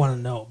 That's what I want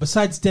to know,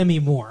 besides Demi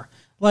Moore.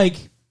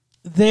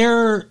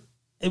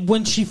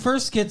 When she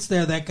first gets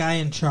there, that guy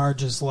in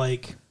charge is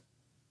like,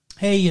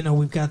 hey,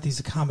 we've got these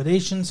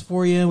accommodations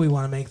for you. We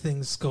want to make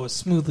things go as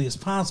smoothly as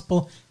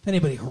possible. If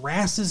anybody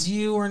harasses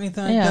you or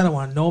anything like that, I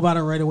want to know about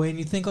it right away. And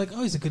you think, oh,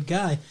 he's a good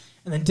guy.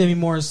 And then Demi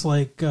Moore's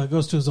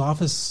goes to his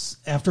office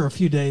after a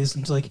few days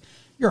and is like,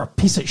 you're a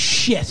piece of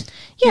shit.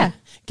 Yeah.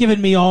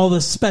 Giving me all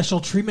this special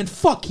treatment.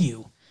 Fuck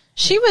you.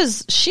 She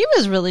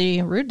was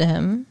really rude to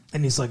him.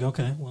 And he's like,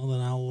 okay,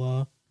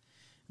 well,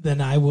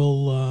 then I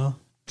will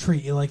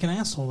treat you like an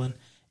asshole then.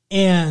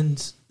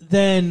 And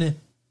then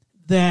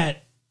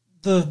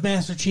the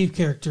Master Chief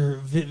character,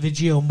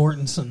 Viggo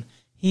Mortensen,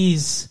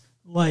 he's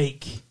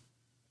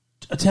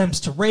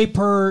attempts to rape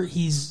her.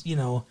 He's,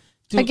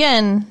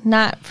 again,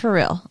 not for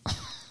real.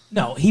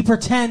 No, he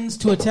pretends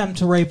to attempt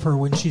to rape her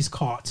when she's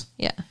caught.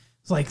 Yeah.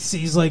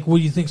 He's like, what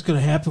do you think's going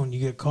to happen when you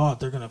get caught?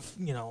 They're going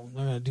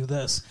to do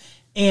this.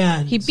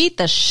 And he beat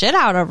the shit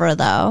out of her,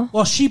 though.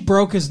 Well, she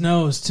broke his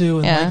nose,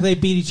 too. And they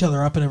beat each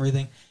other up and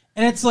everything.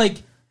 And it's like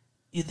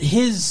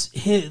his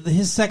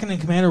second in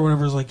command or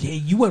whatever is like, hey,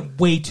 you went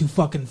way too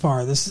fucking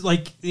far. This is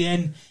like,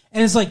 and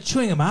it's like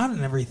chewing him out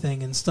and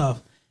everything and stuff.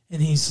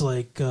 And he's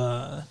like,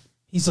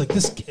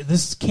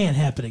 this can't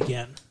happen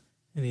again.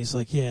 And he's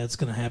like, yeah, it's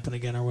gonna happen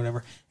again or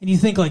whatever. And you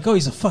think like, oh,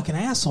 he's a fucking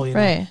asshole, you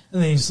know? Right.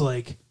 And then he's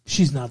like,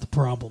 she's not the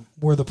problem.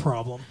 We're the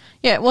problem.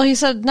 Yeah, well, he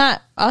said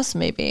not us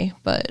maybe,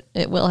 but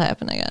it will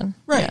happen again.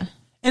 Right. Yeah.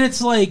 And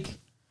it's like,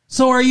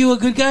 so are you a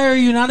good guy or are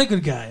you not a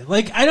good guy?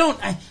 Like, I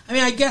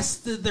mean, I guess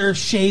there are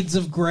shades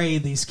of gray,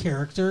 these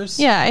characters.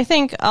 Yeah, I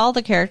think all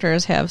the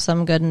characters have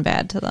some good and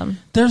bad to them.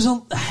 There's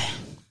a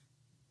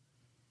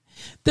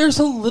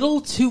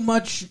little too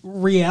much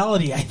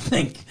reality, I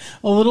think.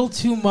 A little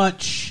too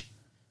much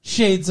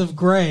shades of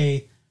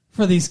gray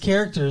for these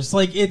characters.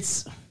 Like,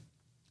 it's...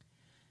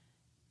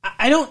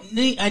 I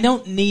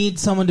don't need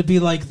someone to be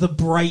like the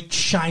bright,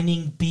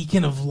 shining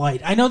beacon of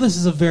light. I know this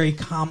is a very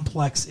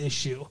complex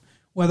issue,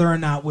 whether or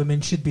not women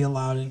should be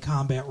allowed in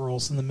combat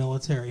roles in the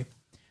military.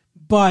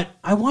 But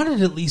I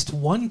wanted at least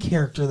one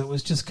character that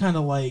was just kind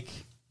of like,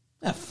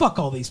 fuck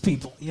all these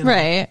people. You know?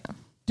 Right.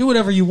 Do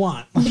whatever you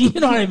want. You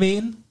know what I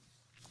mean?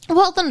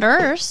 Well, the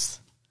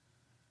nurse.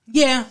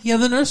 Yeah,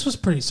 the nurse was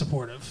pretty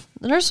supportive.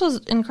 The nurse was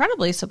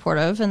incredibly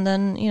supportive, and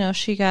then,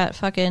 she got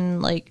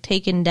fucking, like,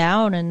 taken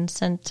down and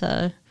sent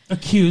to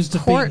accused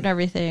of court and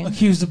everything.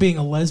 Accused of being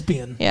a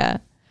lesbian. Yeah.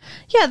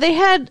 Yeah, they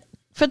had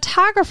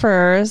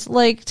photographers,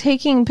 like,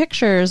 taking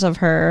pictures of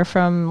her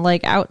from,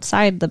 like,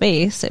 outside the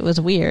base. It was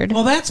weird.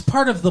 Well, that's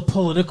part of the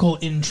political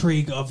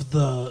intrigue of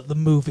the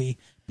movie,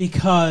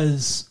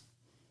 because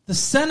the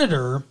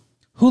senator,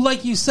 who,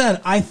 like you said,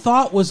 I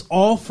thought was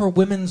all for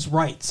women's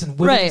rights and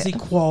women's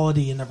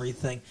equality and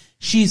everything,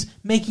 she's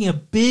making a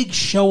big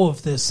show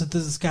of this, that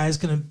this guy's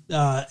going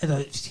to, at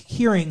a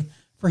hearing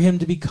for him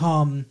to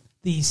become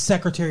the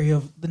Secretary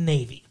of the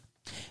Navy.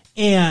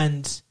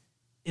 And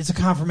it's a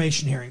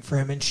confirmation hearing for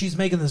him, and she's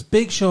making this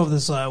big show of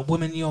this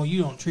women,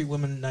 you don't treat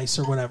women nice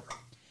or whatever.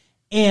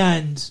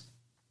 And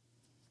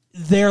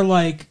they're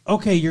like,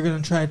 okay, you're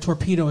going to try to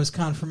torpedo his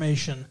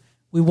confirmation.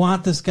 We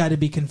want this guy to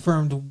be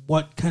confirmed.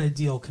 What kind of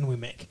deal can we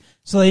make?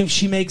 So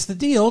she makes the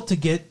deal to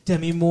get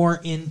Demi Moore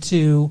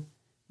into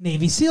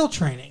Navy SEAL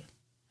training.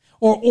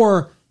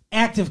 Or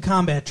active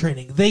combat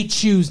training. They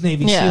choose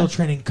Navy SEAL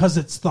training because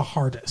it's the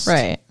hardest.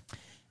 Right.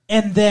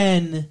 And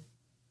then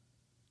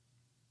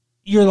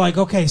you're like,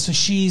 okay, so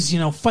she's,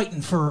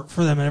 fighting for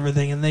them and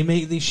everything,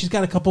 and she's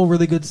got a couple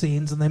really good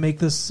scenes, and they make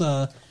this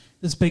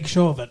big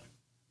show of it.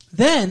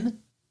 Then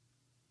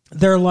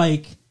they're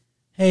like,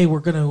 hey, we're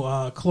going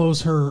to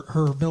close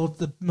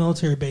the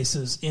military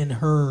bases in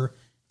her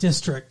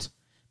district,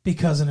 in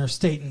her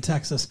state in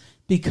Texas,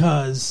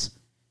 because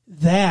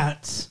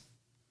that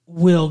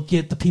will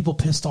get the people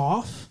pissed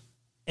off,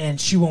 and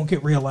she won't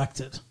get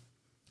reelected.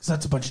 Because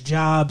that's a bunch of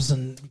jobs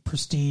and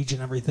prestige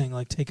and everything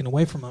like taken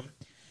away from them.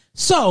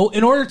 So,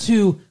 in order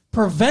to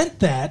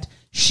prevent that,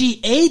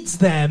 she aids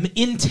them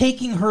in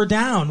taking her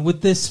down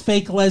with this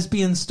fake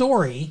lesbian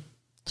story.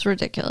 It's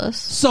ridiculous.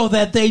 So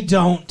that they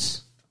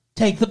don't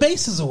take the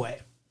bases away.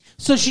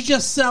 So she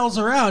just sells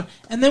her out,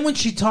 and then when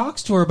she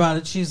talks to her about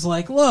it, she's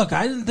like, "Look,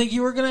 I didn't think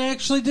you were going to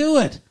actually do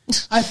it.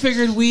 I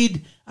figured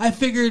we'd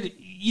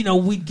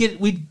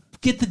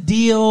get the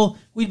deal.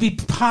 We'd be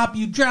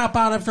you'd drop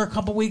out after a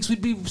couple weeks.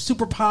 We'd be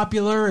super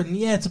popular, and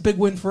yeah, it's a big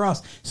win for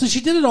us." So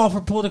she did it all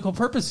for political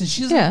purposes.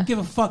 She doesn't give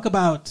a fuck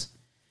about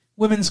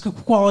women's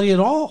equality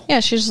at all.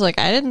 Yeah, she's just like,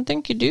 I didn't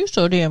think you'd do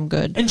so damn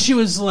good. And she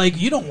was like,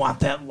 you don't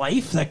want that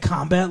life, that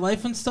combat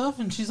life and stuff.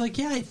 And she's like,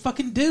 yeah, I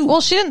fucking do. Well,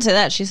 she didn't say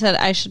that. She said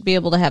I should be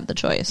able to have the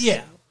choice.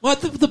 Yeah. Well,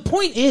 the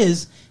point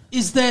is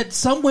that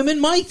some women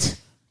might.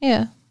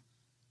 Yeah.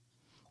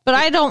 But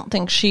I don't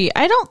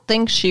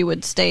think she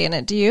would stay in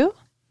it. Do you?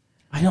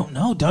 I don't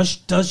know.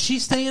 Does she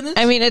stay in it?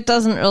 I mean, it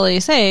doesn't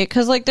really say,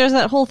 because like there's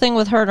that whole thing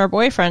with her and her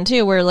boyfriend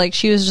too, where like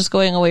she was just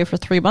going away for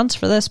 3 months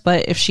for this,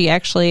 but if she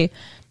actually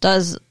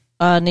does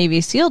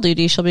Navy SEAL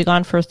duty, she'll be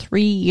gone for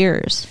 3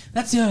 years.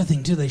 That's the other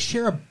thing too. They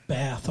share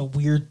a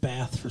weird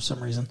bath for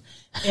some reason,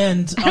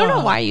 and I don't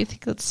know why you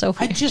think that's so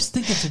weird. I just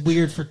think it's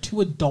weird for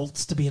two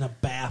adults to be in a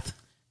bath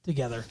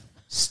together,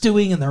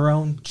 stewing in their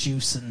own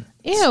juice and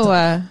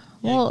stuff.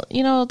 Well,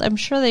 I'm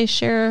sure they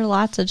share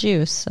lots of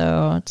juice,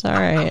 so it's all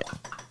right.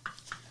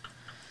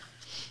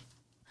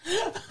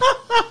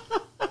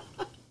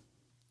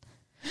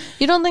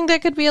 You don't think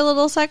that could be a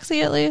little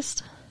sexy at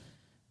least?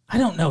 I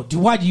don't know. Do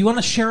you want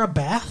to share a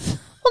bath?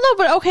 Well, no,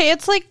 but okay,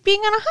 it's like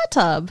being in a hot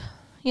tub.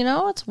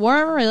 It's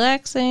warm,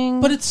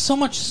 relaxing. But it's so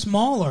much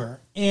smaller,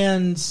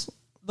 and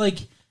like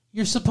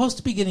you're supposed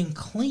to be getting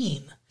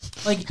clean.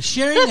 Like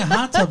sharing a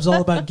hot tub's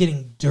all about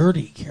getting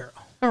dirty, Carol.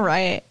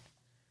 Right.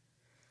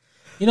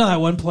 You know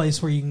that one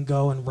place where you can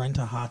go and rent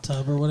a hot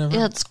tub or whatever?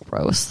 Yeah, it's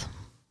gross.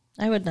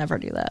 I would never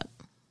do that.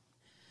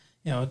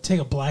 Take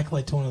a black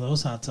light to one of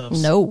those hot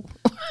tubs. No.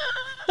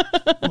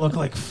 Look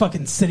like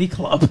fucking City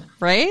Club.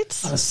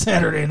 Right? On a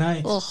Saturday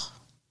night. Ugh.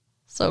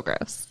 So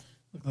gross.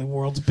 Look like the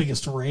world's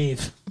biggest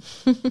rave.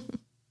 It'll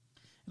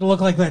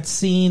look like that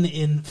scene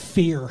in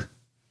Fear.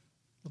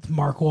 The with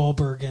Mark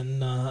Wahlberg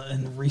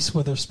and Reese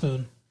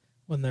Witherspoon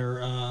when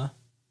they're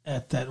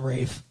at that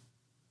rave.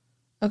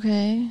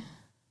 Okay.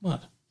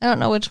 What? I don't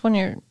know which one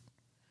you're...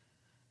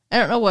 I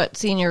don't know what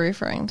scene you're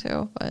referring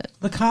to, but...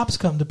 The cops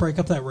come to break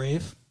up that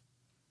rave,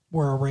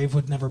 where a rave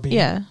would never be.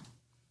 Yeah.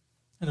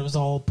 And it was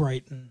all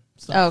bright and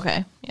stuff. Oh,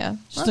 okay. Yeah.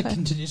 Just Okay. to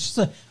continue, just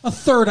a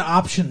third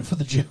option for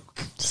the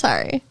joke.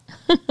 Sorry.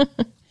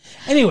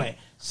 Anyway,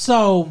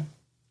 so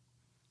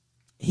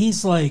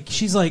she's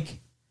like,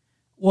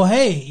 well,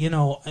 hey, you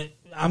know,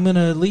 I'm going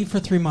to leave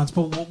for 3 months,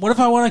 but what if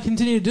I want to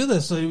continue to do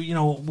this? So, you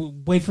know,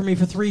 wait for me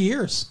for 3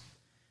 years.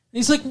 And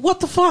he's like, what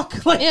the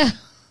fuck? Like, Yeah.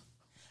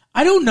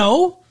 I don't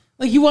know.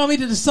 Like, you want me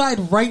to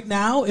decide right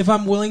now if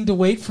I'm willing to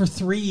wait for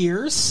 3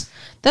 years?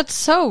 That's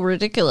so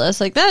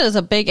ridiculous. Like, that is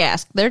a big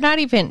ask. They're not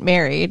even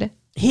married.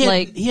 He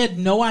had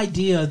no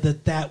idea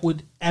that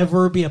would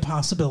ever be a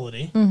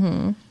possibility.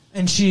 Mm-hmm.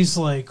 And she's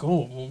like,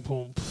 oh,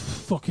 well,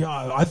 fuck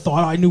yeah, I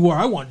thought I knew where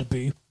I wanted to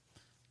be.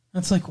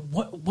 It's like,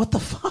 what the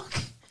fuck?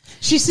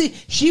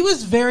 She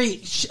was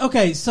very...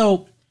 Okay,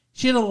 so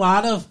she had a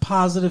lot of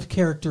positive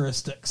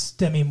characteristics.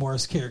 Demi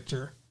Moore's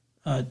character.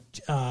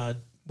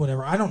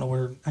 Whatever. I don't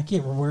know I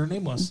can't remember what her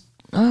name was.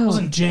 Oh. It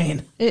wasn't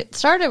Jane. It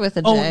started with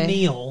a J.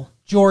 O'Neill.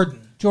 Jordan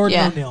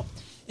Yeah. O'Neill.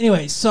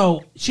 Anyway,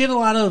 so she had a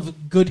lot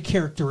of good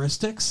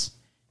characteristics,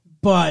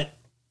 but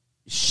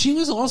she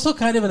was also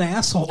kind of an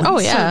asshole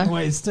in certain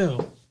ways,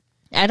 too.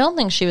 I don't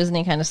think she was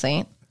any kind of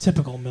saint.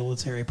 Typical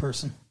military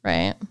person.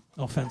 Right.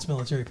 No offense,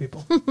 military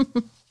people.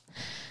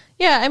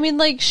 Yeah, I mean,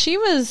 like, she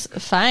was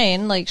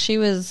fine. Like, she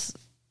was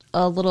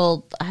a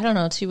little, I don't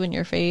know, too in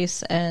your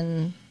face,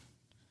 and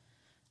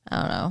I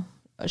don't know.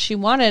 She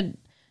wanted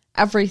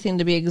everything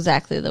to be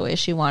exactly the way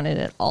she wanted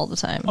it all the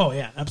time. Oh,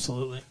 yeah,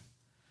 absolutely.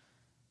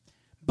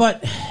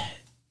 But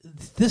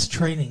this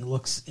training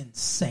looks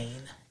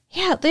insane.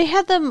 Yeah, they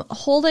had them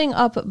holding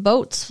up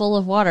boats full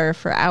of water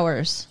for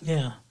hours.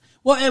 Yeah.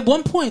 Well, at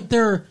one point,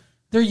 they're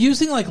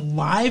using, like,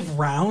 live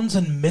rounds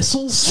and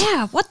missiles.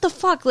 Yeah, what the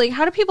fuck? Like,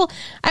 how do people...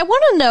 I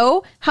want to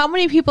know how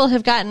many people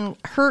have gotten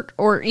hurt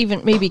or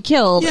even maybe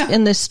killed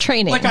in this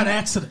training. Like on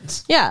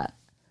accidents. Yeah.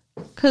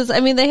 Because,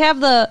 I mean, they have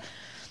the...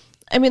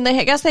 I mean,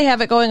 I guess they have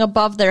it going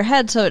above their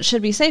head, so it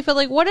should be safe. But,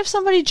 like, what if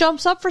somebody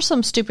jumps up for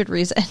some stupid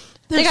reason?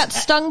 They got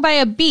stung by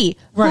a bee.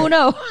 Right. Who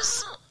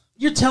knows?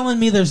 You're telling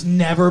me there's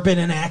never been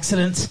an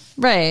accident?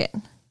 Right.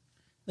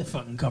 They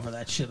fucking cover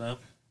that shit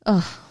up.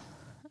 Ugh.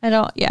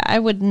 I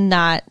would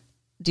not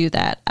do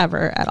that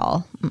ever at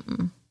all.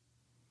 Mm-mm.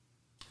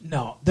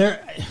 No,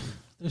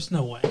 there's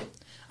no way.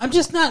 I'm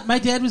just not. My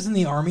dad was in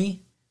the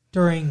army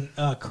during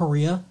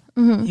Korea.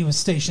 Mm-hmm. He was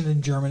stationed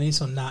in Germany,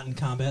 so not in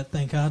combat,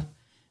 thank God.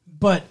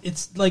 But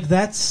it's like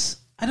I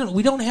don't know.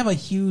 We don't have a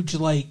huge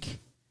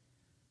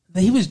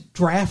he was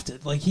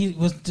drafted. Like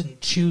didn't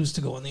choose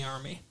to go in the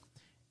army.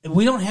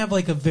 We don't have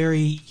like a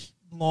very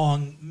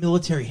long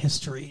military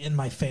history in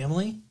my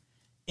family,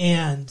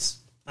 and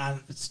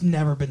it's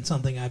never been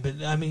something I've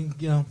been. I mean,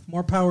 you know,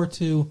 more power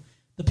to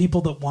the people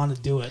that want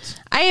to do it.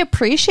 I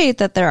appreciate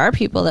that there are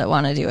people that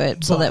want to do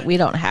it so that we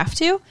don't have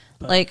to.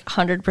 Like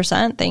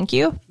 100%, thank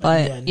you.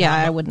 But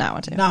I would not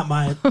want to.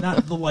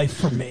 Not the life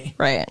for me.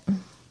 Right.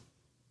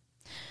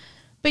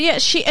 But yeah,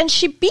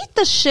 she beat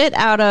the shit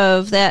out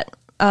of that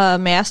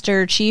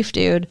Master Chief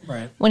dude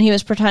when he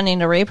was pretending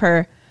to rape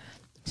her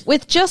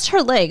with just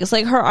her legs.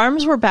 Like, her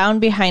arms were bound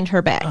behind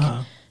her back.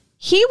 Uh-huh.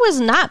 He was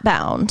not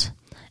bound.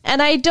 And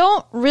I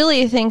don't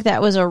really think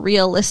that was a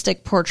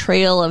realistic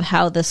portrayal of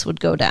how this would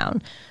go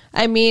down.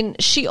 I mean,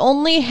 she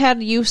only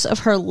had use of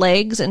her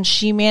legs and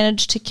she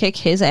managed to kick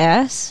his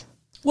ass.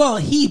 Well,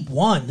 he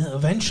won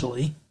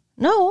eventually.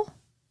 No.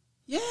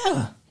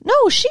 Yeah.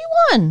 No, she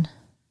won.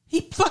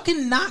 He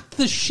fucking knocked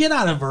the shit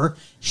out of her.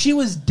 She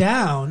was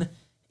down.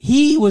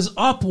 He was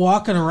up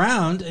walking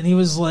around, and he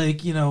was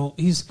like, you know,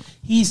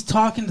 he's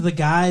talking to the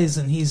guys,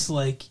 and he's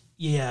like,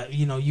 yeah,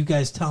 you know, you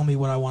guys tell me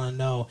what I want to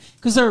know.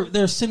 Because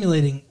they're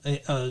simulating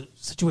a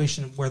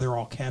situation where they're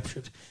all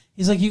captured.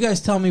 He's like, you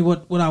guys tell me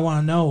what I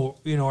want to know,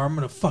 you know, or I'm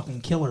going to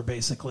fucking kill her,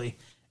 basically.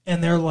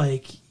 And they're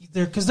like,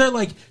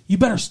 you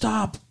better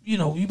stop,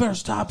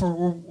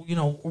 or you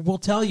know, or we'll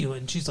tell you.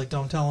 And she's like,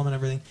 don't tell him and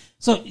everything.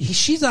 So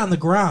she's on the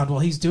ground while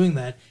he's doing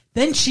that.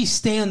 Then she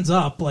stands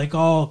up, like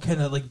all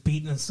kind of like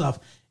beaten and stuff.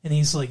 And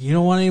he's like, you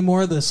don't want any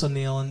more of this,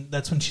 O'Neill. And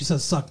that's when she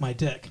says, suck my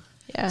dick.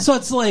 Yeah. So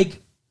it's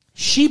like,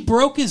 she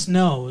broke his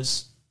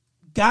nose,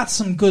 got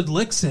some good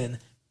licks in,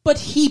 but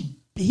he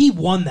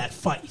won that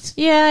fight.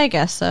 Yeah, I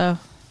guess so.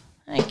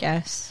 I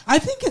guess. I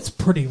think it's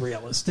pretty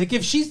realistic.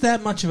 If she's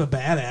that much of a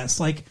badass,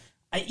 like,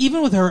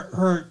 even with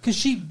her, because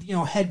she, you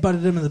know,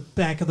 headbutted him in the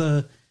back of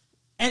the,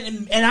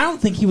 and I don't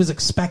think he was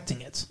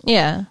expecting it.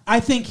 Yeah. I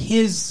think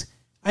his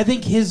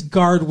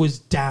guard was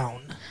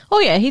down. Oh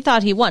yeah, he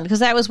thought he won because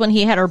that was when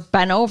he had her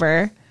bent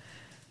over.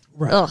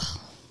 Right. Ugh.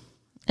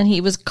 And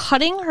he was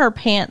cutting her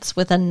pants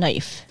with a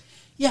knife.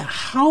 Yeah.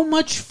 How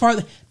much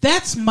farther?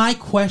 That's my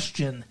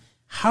question.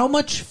 How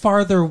much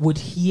farther would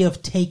he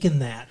have taken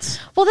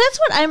that? Well, that's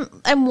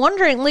what I'm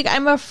wondering. Like,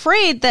 I'm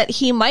afraid that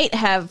he might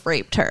have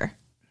raped her.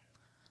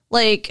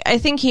 Like, I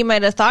think he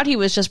might have thought he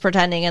was just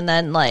pretending and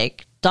then,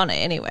 like, done it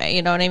anyway.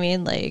 You know what I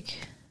mean? Like,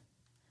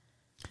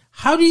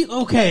 how do you?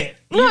 Okay,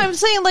 no, I'm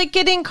saying, like,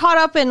 getting caught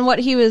up in what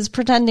he was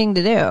pretending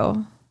to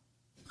do.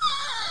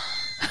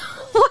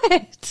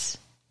 What?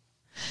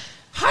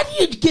 How do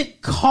you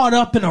get caught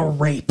up in a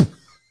rape?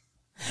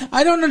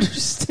 I don't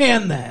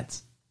understand that.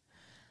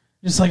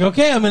 Just like,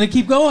 okay, I'm going to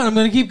keep going. I'm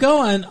going to keep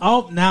going.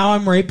 Oh, now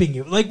I'm raping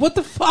you. Like, what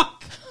the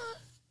fuck?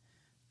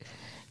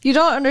 You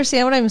don't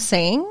understand what I'm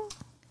saying?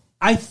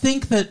 I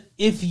think that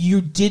if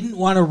you didn't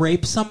want to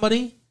rape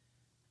somebody,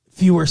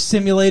 if you were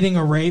simulating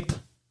a rape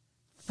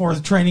for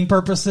the training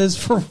purposes,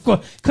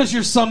 because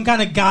you're some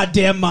kind of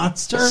goddamn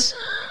monster,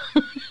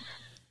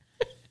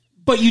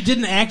 but you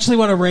didn't actually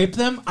want to rape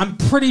them, I'm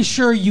pretty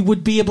sure you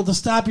would be able to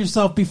stop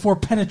yourself before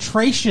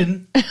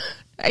penetration.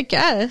 I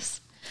guess.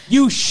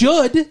 You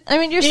should. I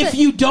mean, if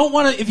you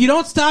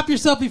don't stop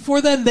yourself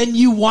before then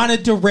you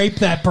wanted to rape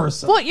that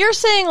person. Well, you're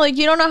saying, like,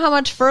 you don't know how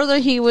much further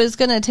he was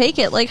going to take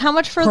it. Like, how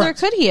much further Correct.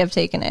 could he have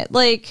taken it?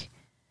 Like,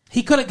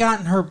 he could have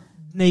gotten her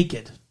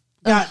naked,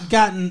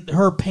 gotten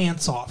her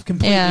pants off,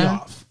 completely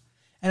off.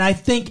 And I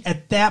think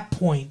at that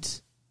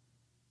point,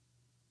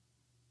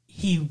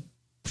 he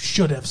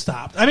should have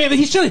stopped. I mean,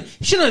 he shouldn't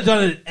have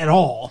done it at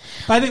all.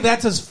 But I think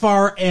that's as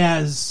far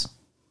as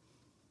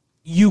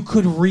you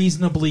could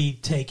reasonably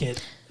take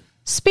it.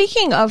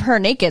 speaking of her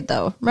naked,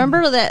 though,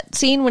 remember that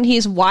scene when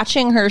he's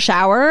watching her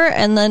shower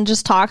and then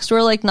just talks to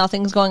her like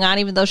nothing's going on,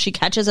 even though she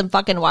catches him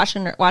fucking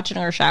watching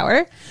her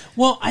shower?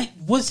 Well,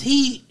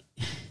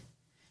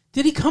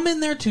 did he come in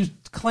there to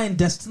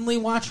clandestinely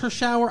watch her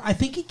shower? I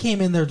think he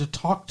came in there to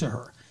talk to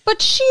her.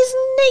 But she's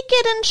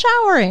naked and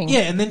showering.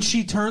 Yeah, and then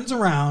she turns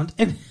around,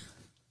 and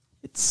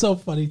it's so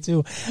funny,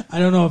 too. I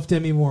don't know if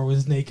Demi Moore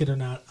was naked or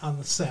not on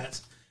the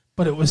set,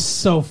 but it was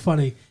so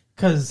funny,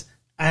 because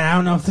I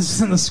don't know if this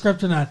is in the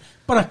script or not,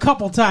 but a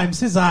couple times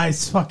his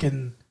eyes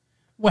fucking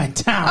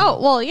went down.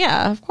 Oh, well,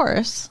 yeah, of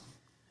course.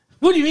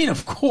 What do you mean,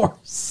 of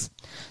course?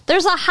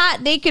 There's a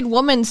hot naked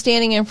woman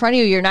standing in front of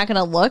you. You're not going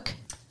to look?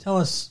 Tell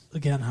us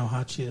again how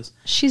hot she is.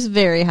 She's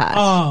very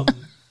hot.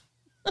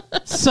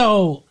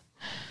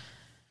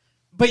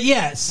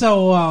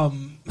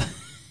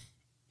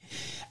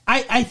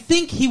 I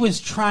think he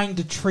was trying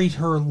to treat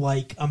her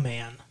like a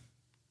man.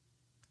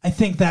 I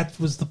think that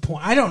was the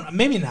point.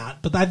 Maybe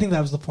not, but I think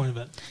that was the point of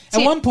it.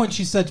 At one point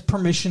she said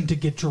permission to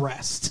get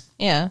dressed.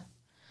 Yeah.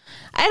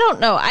 I don't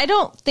know. I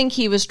don't think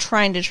he was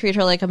trying to treat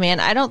her like a man.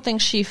 I don't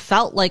think she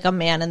felt like a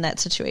man in that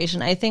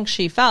situation. I think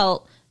she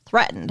felt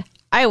threatened.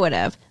 I would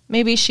have.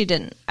 Maybe she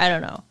didn't. I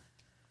don't know.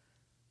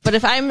 But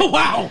if I'm...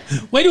 Wow.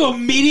 Way to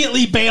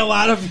immediately bail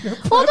out of your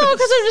premise. Well, no,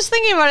 because I'm just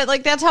thinking about it.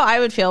 Like, that's how I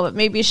would feel, but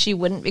maybe she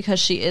wouldn't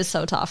because she is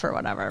so tough or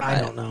whatever. But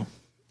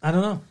I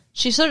don't know.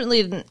 She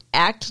certainly didn't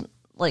act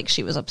like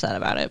she was upset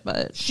about it,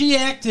 but... She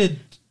acted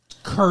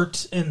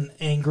curt and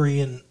angry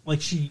and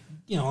like she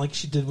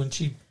did when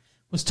she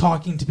was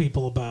talking to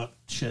people about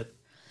shit.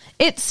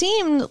 It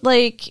seemed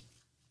like...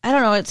 I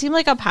don't know. It seemed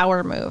like a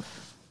power move.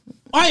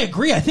 I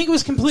agree. I think it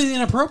was completely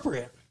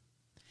inappropriate.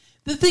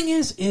 The thing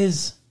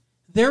is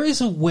there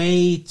is a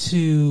way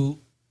to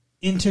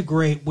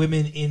integrate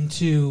women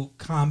into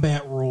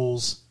combat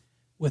roles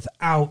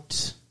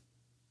without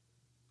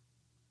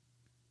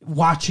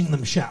watching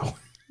them shower.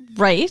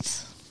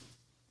 Right?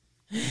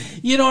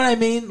 You know what I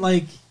mean?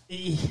 Like,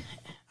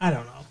 I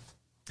don't know.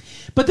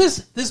 But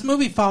this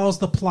movie follows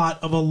the plot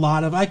of a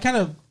lot of... I kind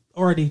of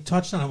already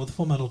touched on it with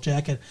Full Metal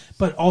Jacket,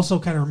 but also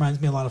kind of reminds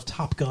me a lot of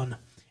Top Gun.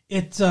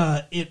 It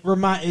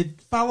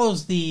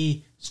follows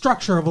the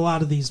structure of a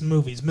lot of these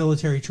movies,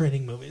 military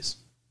training movies.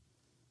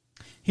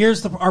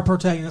 Here's our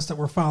protagonist that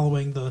we're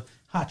following, the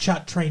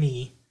hotshot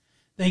trainee.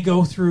 They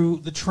go through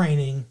the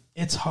training.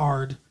 It's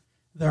hard.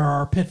 There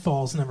are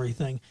pitfalls and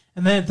everything.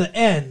 And then at the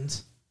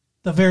end,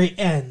 the very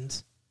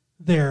end,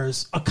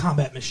 there's a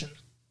combat mission.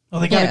 Well,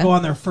 they got to go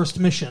on their first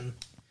mission,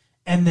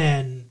 and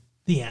then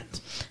the end.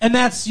 And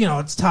that's,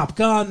 it's Top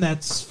Gun,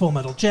 that's Full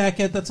Metal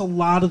Jacket, that's a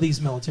lot of these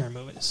military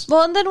movies.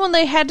 Well, and then when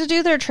they had to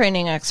do their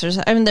training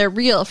exercise, I mean,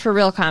 they're for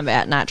real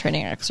combat, not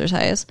training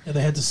exercise. Yeah,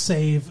 they had to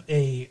save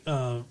a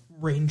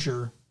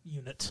Ranger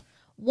unit.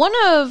 One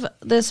of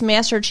this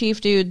Master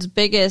Chief dude's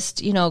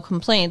biggest,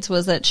 complaints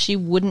was that she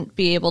wouldn't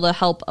be able to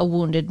help a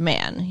wounded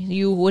man.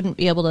 You wouldn't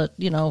be able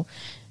to,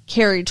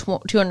 carry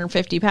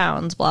 250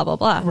 pounds, blah, blah,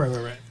 blah.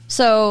 Right.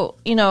 So,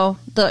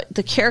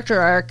 the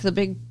character arc, the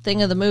big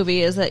thing of the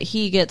movie is that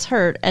he gets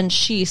hurt and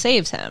she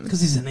saves him.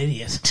 Because he's an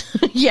idiot.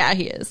 Yeah,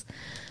 he is.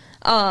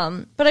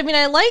 But I mean,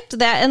 I liked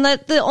that. And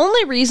that the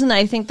only reason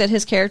I think that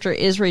his character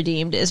is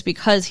redeemed is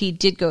because he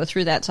did go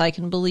through that. So I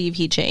can believe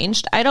he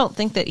changed. I don't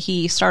think that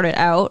he started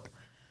out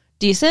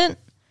decent,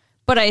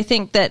 but I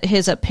think that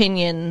his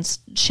opinions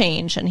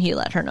changed and he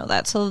let her know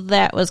that. So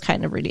that was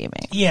kind of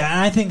redeeming. Yeah,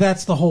 and I think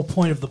that's the whole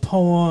point of the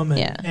poem and,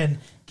 Yeah. and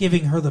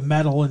giving her the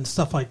medal and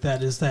stuff like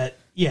that is that,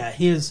 yeah,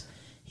 he's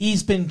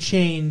been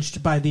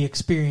changed by the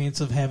experience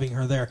of having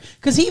her there.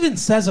 Because he even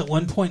says at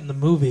one point in the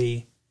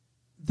movie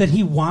that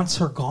he wants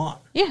her gone.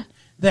 Yeah.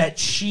 That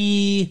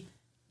she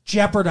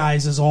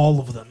jeopardizes all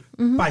of them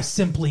by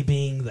simply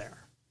being there.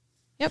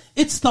 Yep.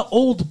 It's the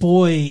old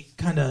boy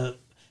kind of...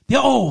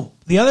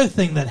 The other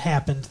thing that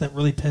happened that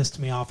really pissed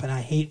me off, and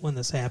I hate when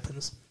this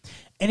happens,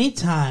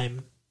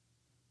 anytime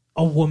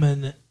a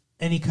woman,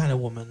 any kind of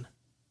woman,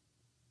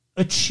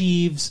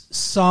 achieves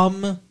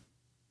some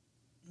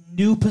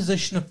new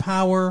position of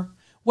power,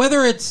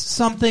 whether it's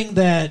something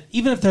that,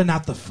 even if they're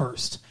not the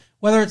first,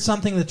 whether it's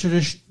something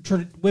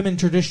that women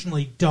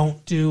traditionally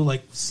don't do,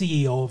 like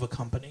CEO of a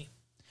company,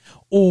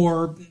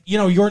 or,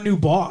 your new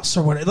boss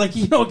or whatever. Like,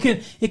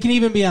 it can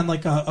even be on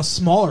like a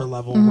smaller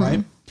level,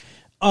 right?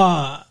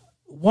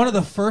 One of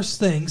the first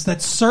things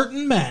that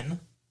certain men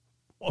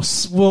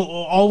will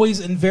always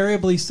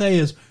invariably say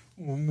is,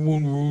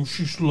 when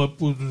she slept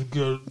with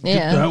get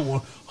that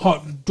one.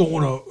 Don't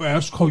want to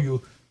ask how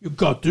you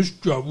got this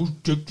job. Who's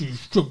dick you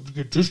struck to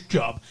get this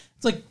job?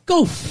 It's like,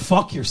 go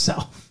fuck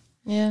yourself.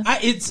 Yeah,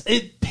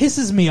 it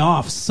pisses me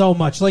off so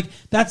much. Like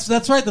that's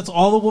right. That's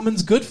all a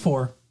woman's good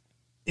for,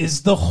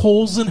 is the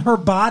holes in her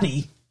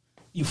body.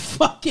 You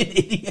fucking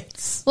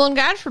idiots. Well, and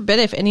God forbid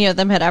if any of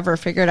them had ever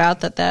figured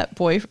out that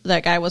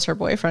guy was her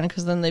boyfriend,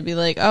 because then they'd be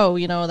like, oh,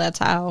 that's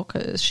how,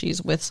 because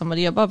she's with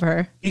somebody above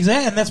her.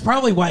 Exactly, and that's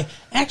probably why,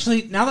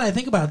 actually, now that I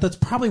think about it, that's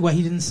probably why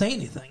he didn't say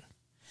anything.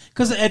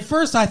 Because at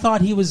first I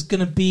thought he was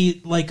going to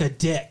be like a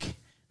dick,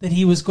 that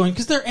he was going,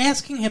 because they're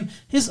asking him,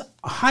 his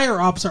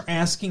higher-ups are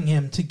asking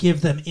him to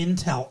give them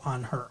intel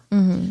on her.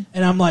 Mm-hmm.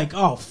 And I'm like,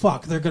 oh,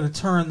 fuck, they're going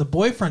to turn the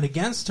boyfriend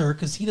against her,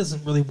 because he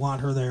doesn't really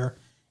want her there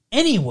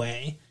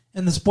anyway.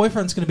 And this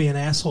boyfriend's going to be an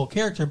asshole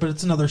character, but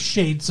it's another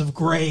Shades of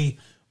Grey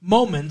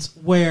moment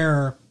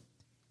where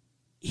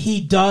he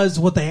does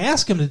what they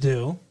ask him to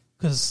do,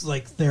 because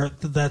like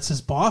that's his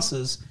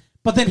bosses,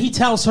 but then he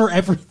tells her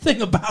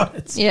everything about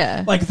it.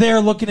 Yeah. Like, they're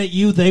looking at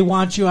you, they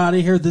want you out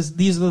of here,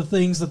 these are the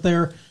things that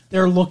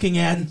they're looking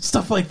at, and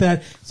stuff like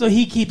that. So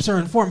he keeps her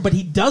informed, but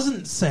he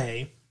doesn't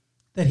say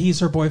that he's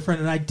her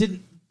boyfriend,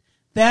 and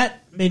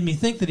that made me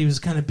think that he was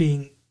kind of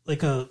being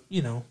like a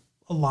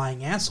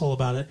lying asshole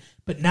about it.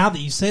 But now that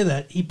you say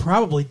that, he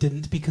probably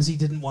didn't, because he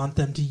didn't want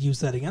them to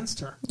use that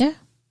against her. Yeah.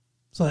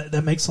 So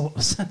that makes a lot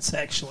of sense,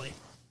 actually.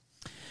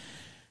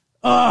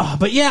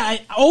 But yeah,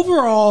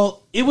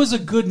 overall, it was a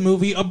good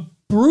movie, a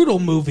brutal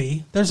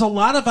movie. There's a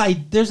lot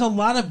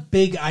of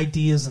big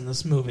ideas in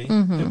this movie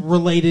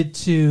related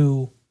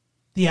to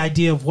the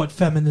idea of what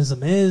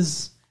feminism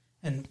is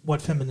and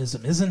what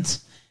feminism isn't.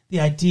 The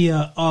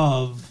idea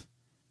of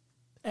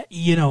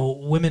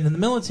women in the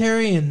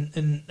military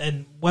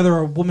and whether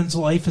a woman's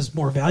life is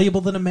more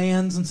valuable than a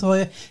man's and so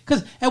like that.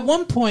 Because at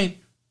one point,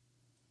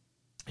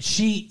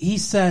 he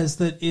says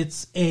that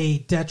it's a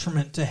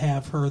detriment to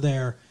have her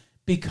there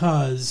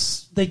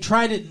because they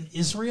tried it in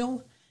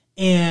Israel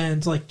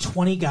and like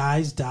 20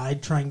 guys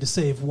died trying to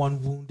save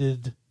one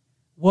wounded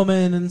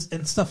woman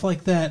and stuff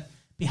like that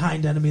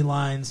behind enemy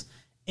lines.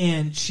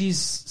 And she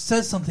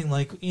says something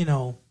like,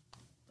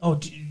 are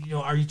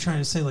you trying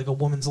to say like a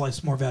woman's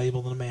life's more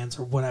valuable than a man's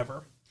or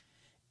whatever?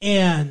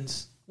 And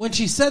when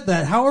she said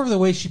that, however the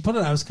way she put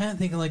it, I was kind of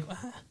thinking like,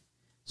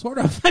 sort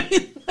of. I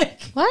mean,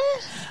 like,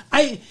 what?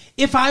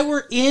 If I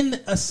were in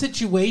a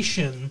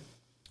situation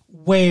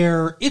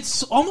where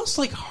it's almost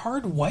like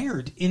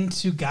hardwired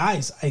into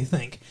guys, I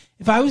think.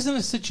 If I was in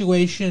a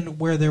situation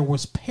where there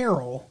was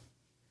peril,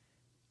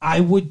 I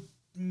would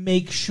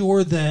make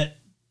sure that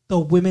the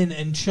women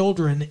and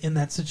children in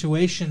that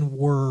situation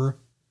were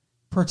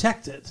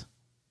protected,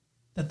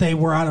 that they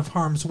were out of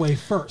harm's way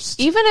first.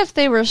 Even if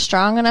they were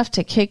strong enough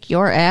to kick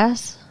your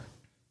ass?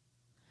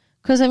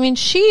 Because, I mean,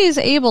 she's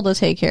able to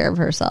take care of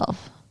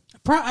herself.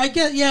 I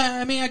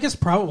guess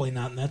probably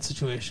not in that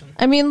situation.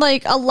 I mean,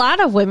 like, a lot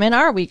of women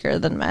are weaker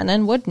than men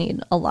and would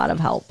need a lot of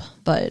help,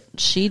 but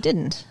she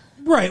didn't.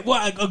 Right,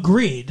 well,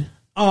 agreed.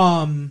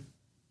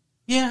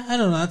 Yeah, I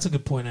don't know, that's a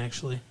good point,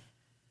 actually.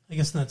 I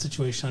guess in that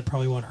situation, I'd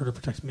probably want her to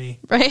protect me.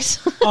 Right.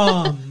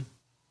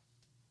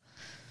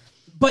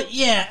 But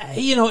yeah,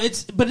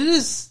 it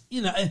is,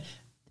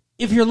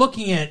 if you're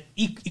looking at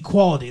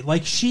equality,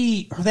 like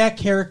that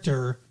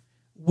character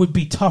would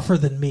be tougher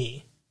than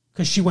me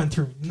because she went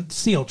through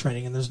SEAL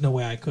training and there's no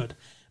way I could.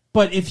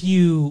 But if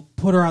you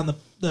put her on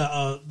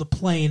the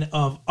plane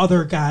of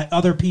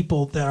other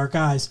people that are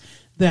guys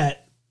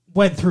that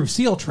went through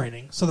SEAL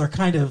training, so they're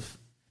kind of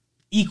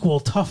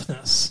equal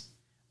toughness,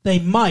 they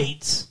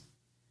might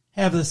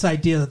have this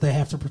idea that they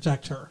have to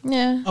protect her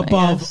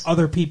above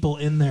other people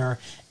in there.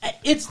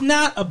 It's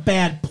not a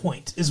bad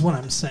point, is what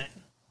I'm saying.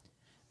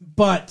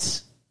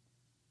 But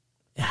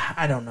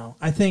I don't know.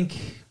 I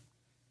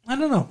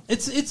don't know.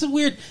 It's a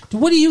weird.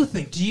 What do you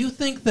think? Do you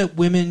think that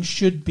women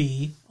should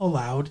be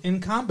allowed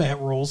in combat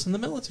roles in the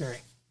military?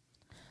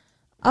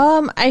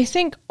 I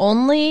think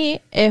only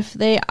if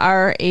they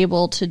are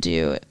able to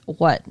do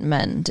what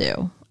men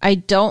do. I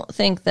don't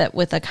think that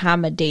with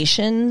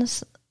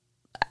accommodations,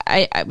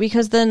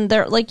 because then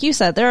there, like you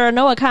said, there are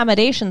no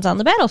accommodations on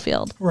the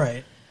battlefield.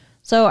 Right.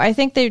 So I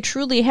think they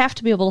truly have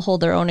to be able to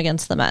hold their own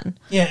against the men.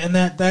 Yeah, and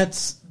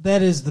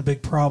that is the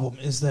big problem,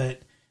 is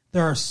that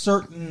there are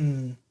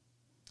certain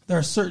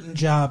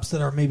jobs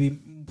that are maybe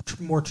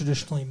more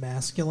traditionally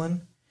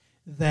masculine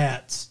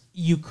that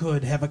you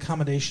could have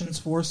accommodations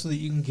for so that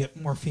you can get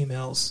more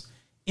females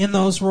in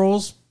those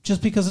roles,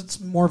 just because it's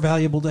more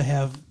valuable to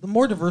have the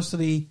more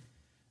diversity.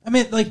 I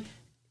mean, like,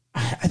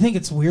 I think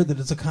it's weird that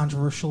it's a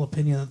controversial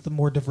opinion that the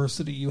more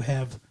diversity you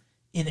have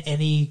in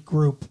any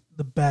group,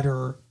 the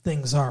better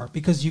things are,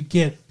 because you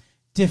get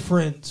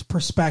different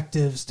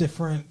perspectives,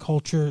 different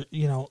culture,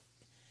 you know.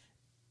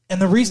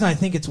 And the reason I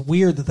think it's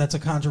weird that that's a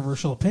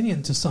controversial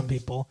opinion to some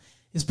people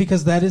is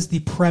because that is the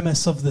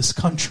premise of this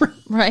country.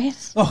 Right.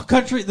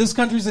 This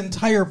country's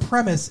entire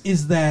premise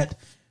is that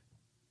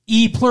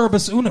e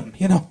pluribus unum,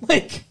 you know,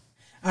 like,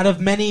 out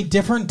of many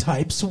different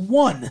types,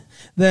 one.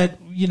 That,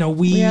 you know,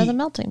 we are the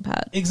melting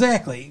pot.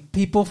 Exactly.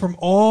 People from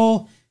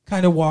all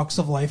kind of walks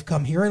of life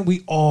come here, and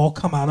we all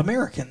come out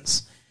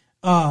Americans.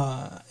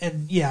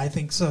 And yeah, I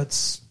think so.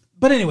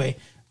 But anyway,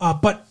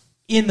 but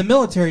in the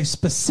military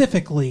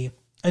specifically,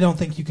 I don't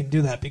think you can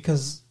do that,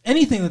 because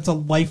anything that's a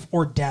life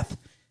or death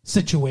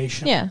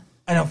situation, yeah,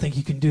 I don't think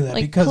you can do that.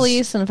 Like because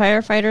police and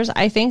firefighters,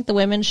 I think the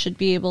women should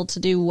be able to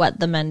do what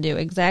the men do,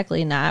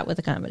 exactly, not with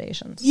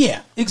accommodations.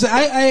 Yeah,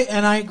 exactly.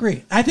 I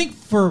agree. I think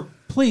for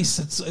police,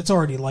 it's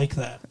already like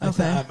that.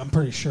 Okay. I'm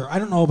pretty sure. I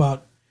don't know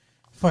about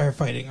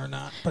firefighting or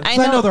not, but I 'cause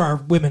I know know there are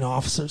women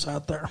officers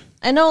out there.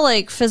 I know,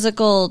 like,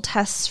 physical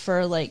tests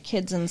for, like,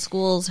 kids in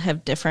schools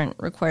have different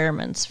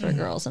requirements for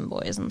girls and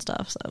boys and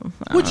stuff. So,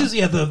 Which is,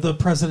 the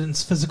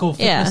president's physical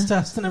fitness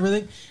test and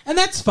everything. And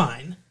that's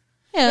fine.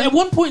 yeah, At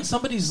one point,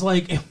 somebody's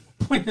like,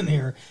 point in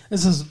here,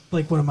 this is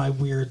like one of my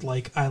weird,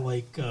 like, I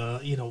like,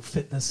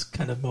 fitness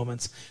kind of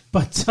moments.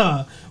 But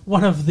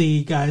one of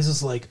the guys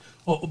is like,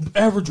 oh,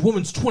 average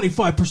woman's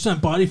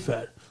 25% body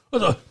fat.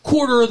 A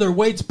quarter of their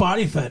weight's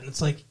body fat. And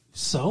it's like,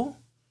 so?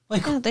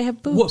 Like, yeah, they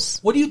have boobs.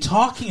 What are you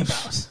talking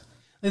about?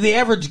 The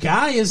average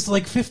guy is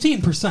like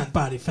 15%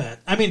 body fat.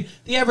 I mean,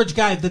 the average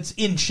guy that's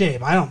in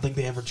shape, I don't think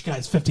the average guy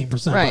is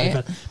 15% Right.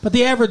 body fat. But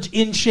the average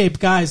in shape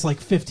guy is like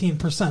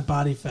 15%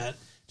 body fat,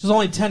 which is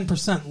only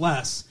 10%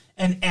 less.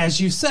 And as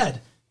you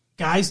said,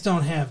 guys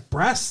don't have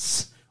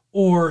breasts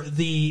or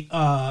the,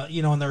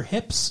 in their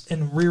hips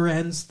and rear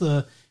ends,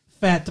 the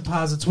fat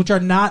deposits, which are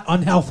not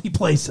unhealthy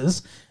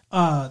places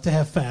to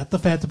have fat, the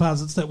fat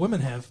deposits that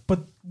women have. But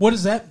what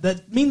is that?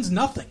 That means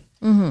nothing.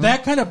 Mm-hmm.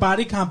 That kind of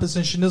body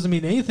composition doesn't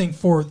mean anything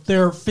for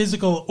their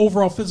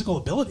overall physical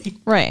ability.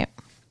 Right.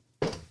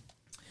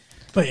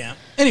 But yeah.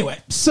 Anyway,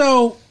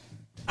 so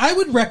I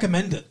would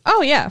recommend it.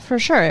 Oh, yeah, for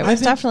sure. It was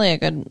think definitely a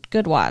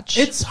good watch.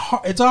 It's a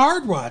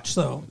hard watch,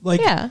 though.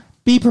 Like, Yeah.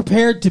 be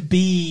prepared to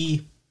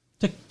be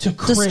to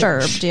cringe.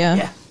 Disturbed,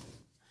 yeah.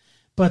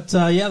 But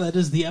that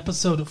is the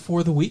episode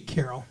for the week,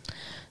 Carol.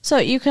 So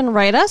you can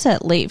write us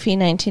at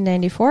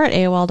latefee1994 at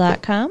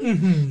AOL.com.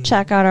 Mm-hmm.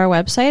 Check out our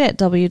website at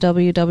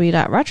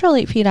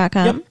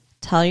www.retrolatefee.com. Yep.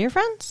 Tell your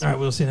friends. All right,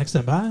 we'll see you next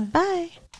time. Bye. Bye.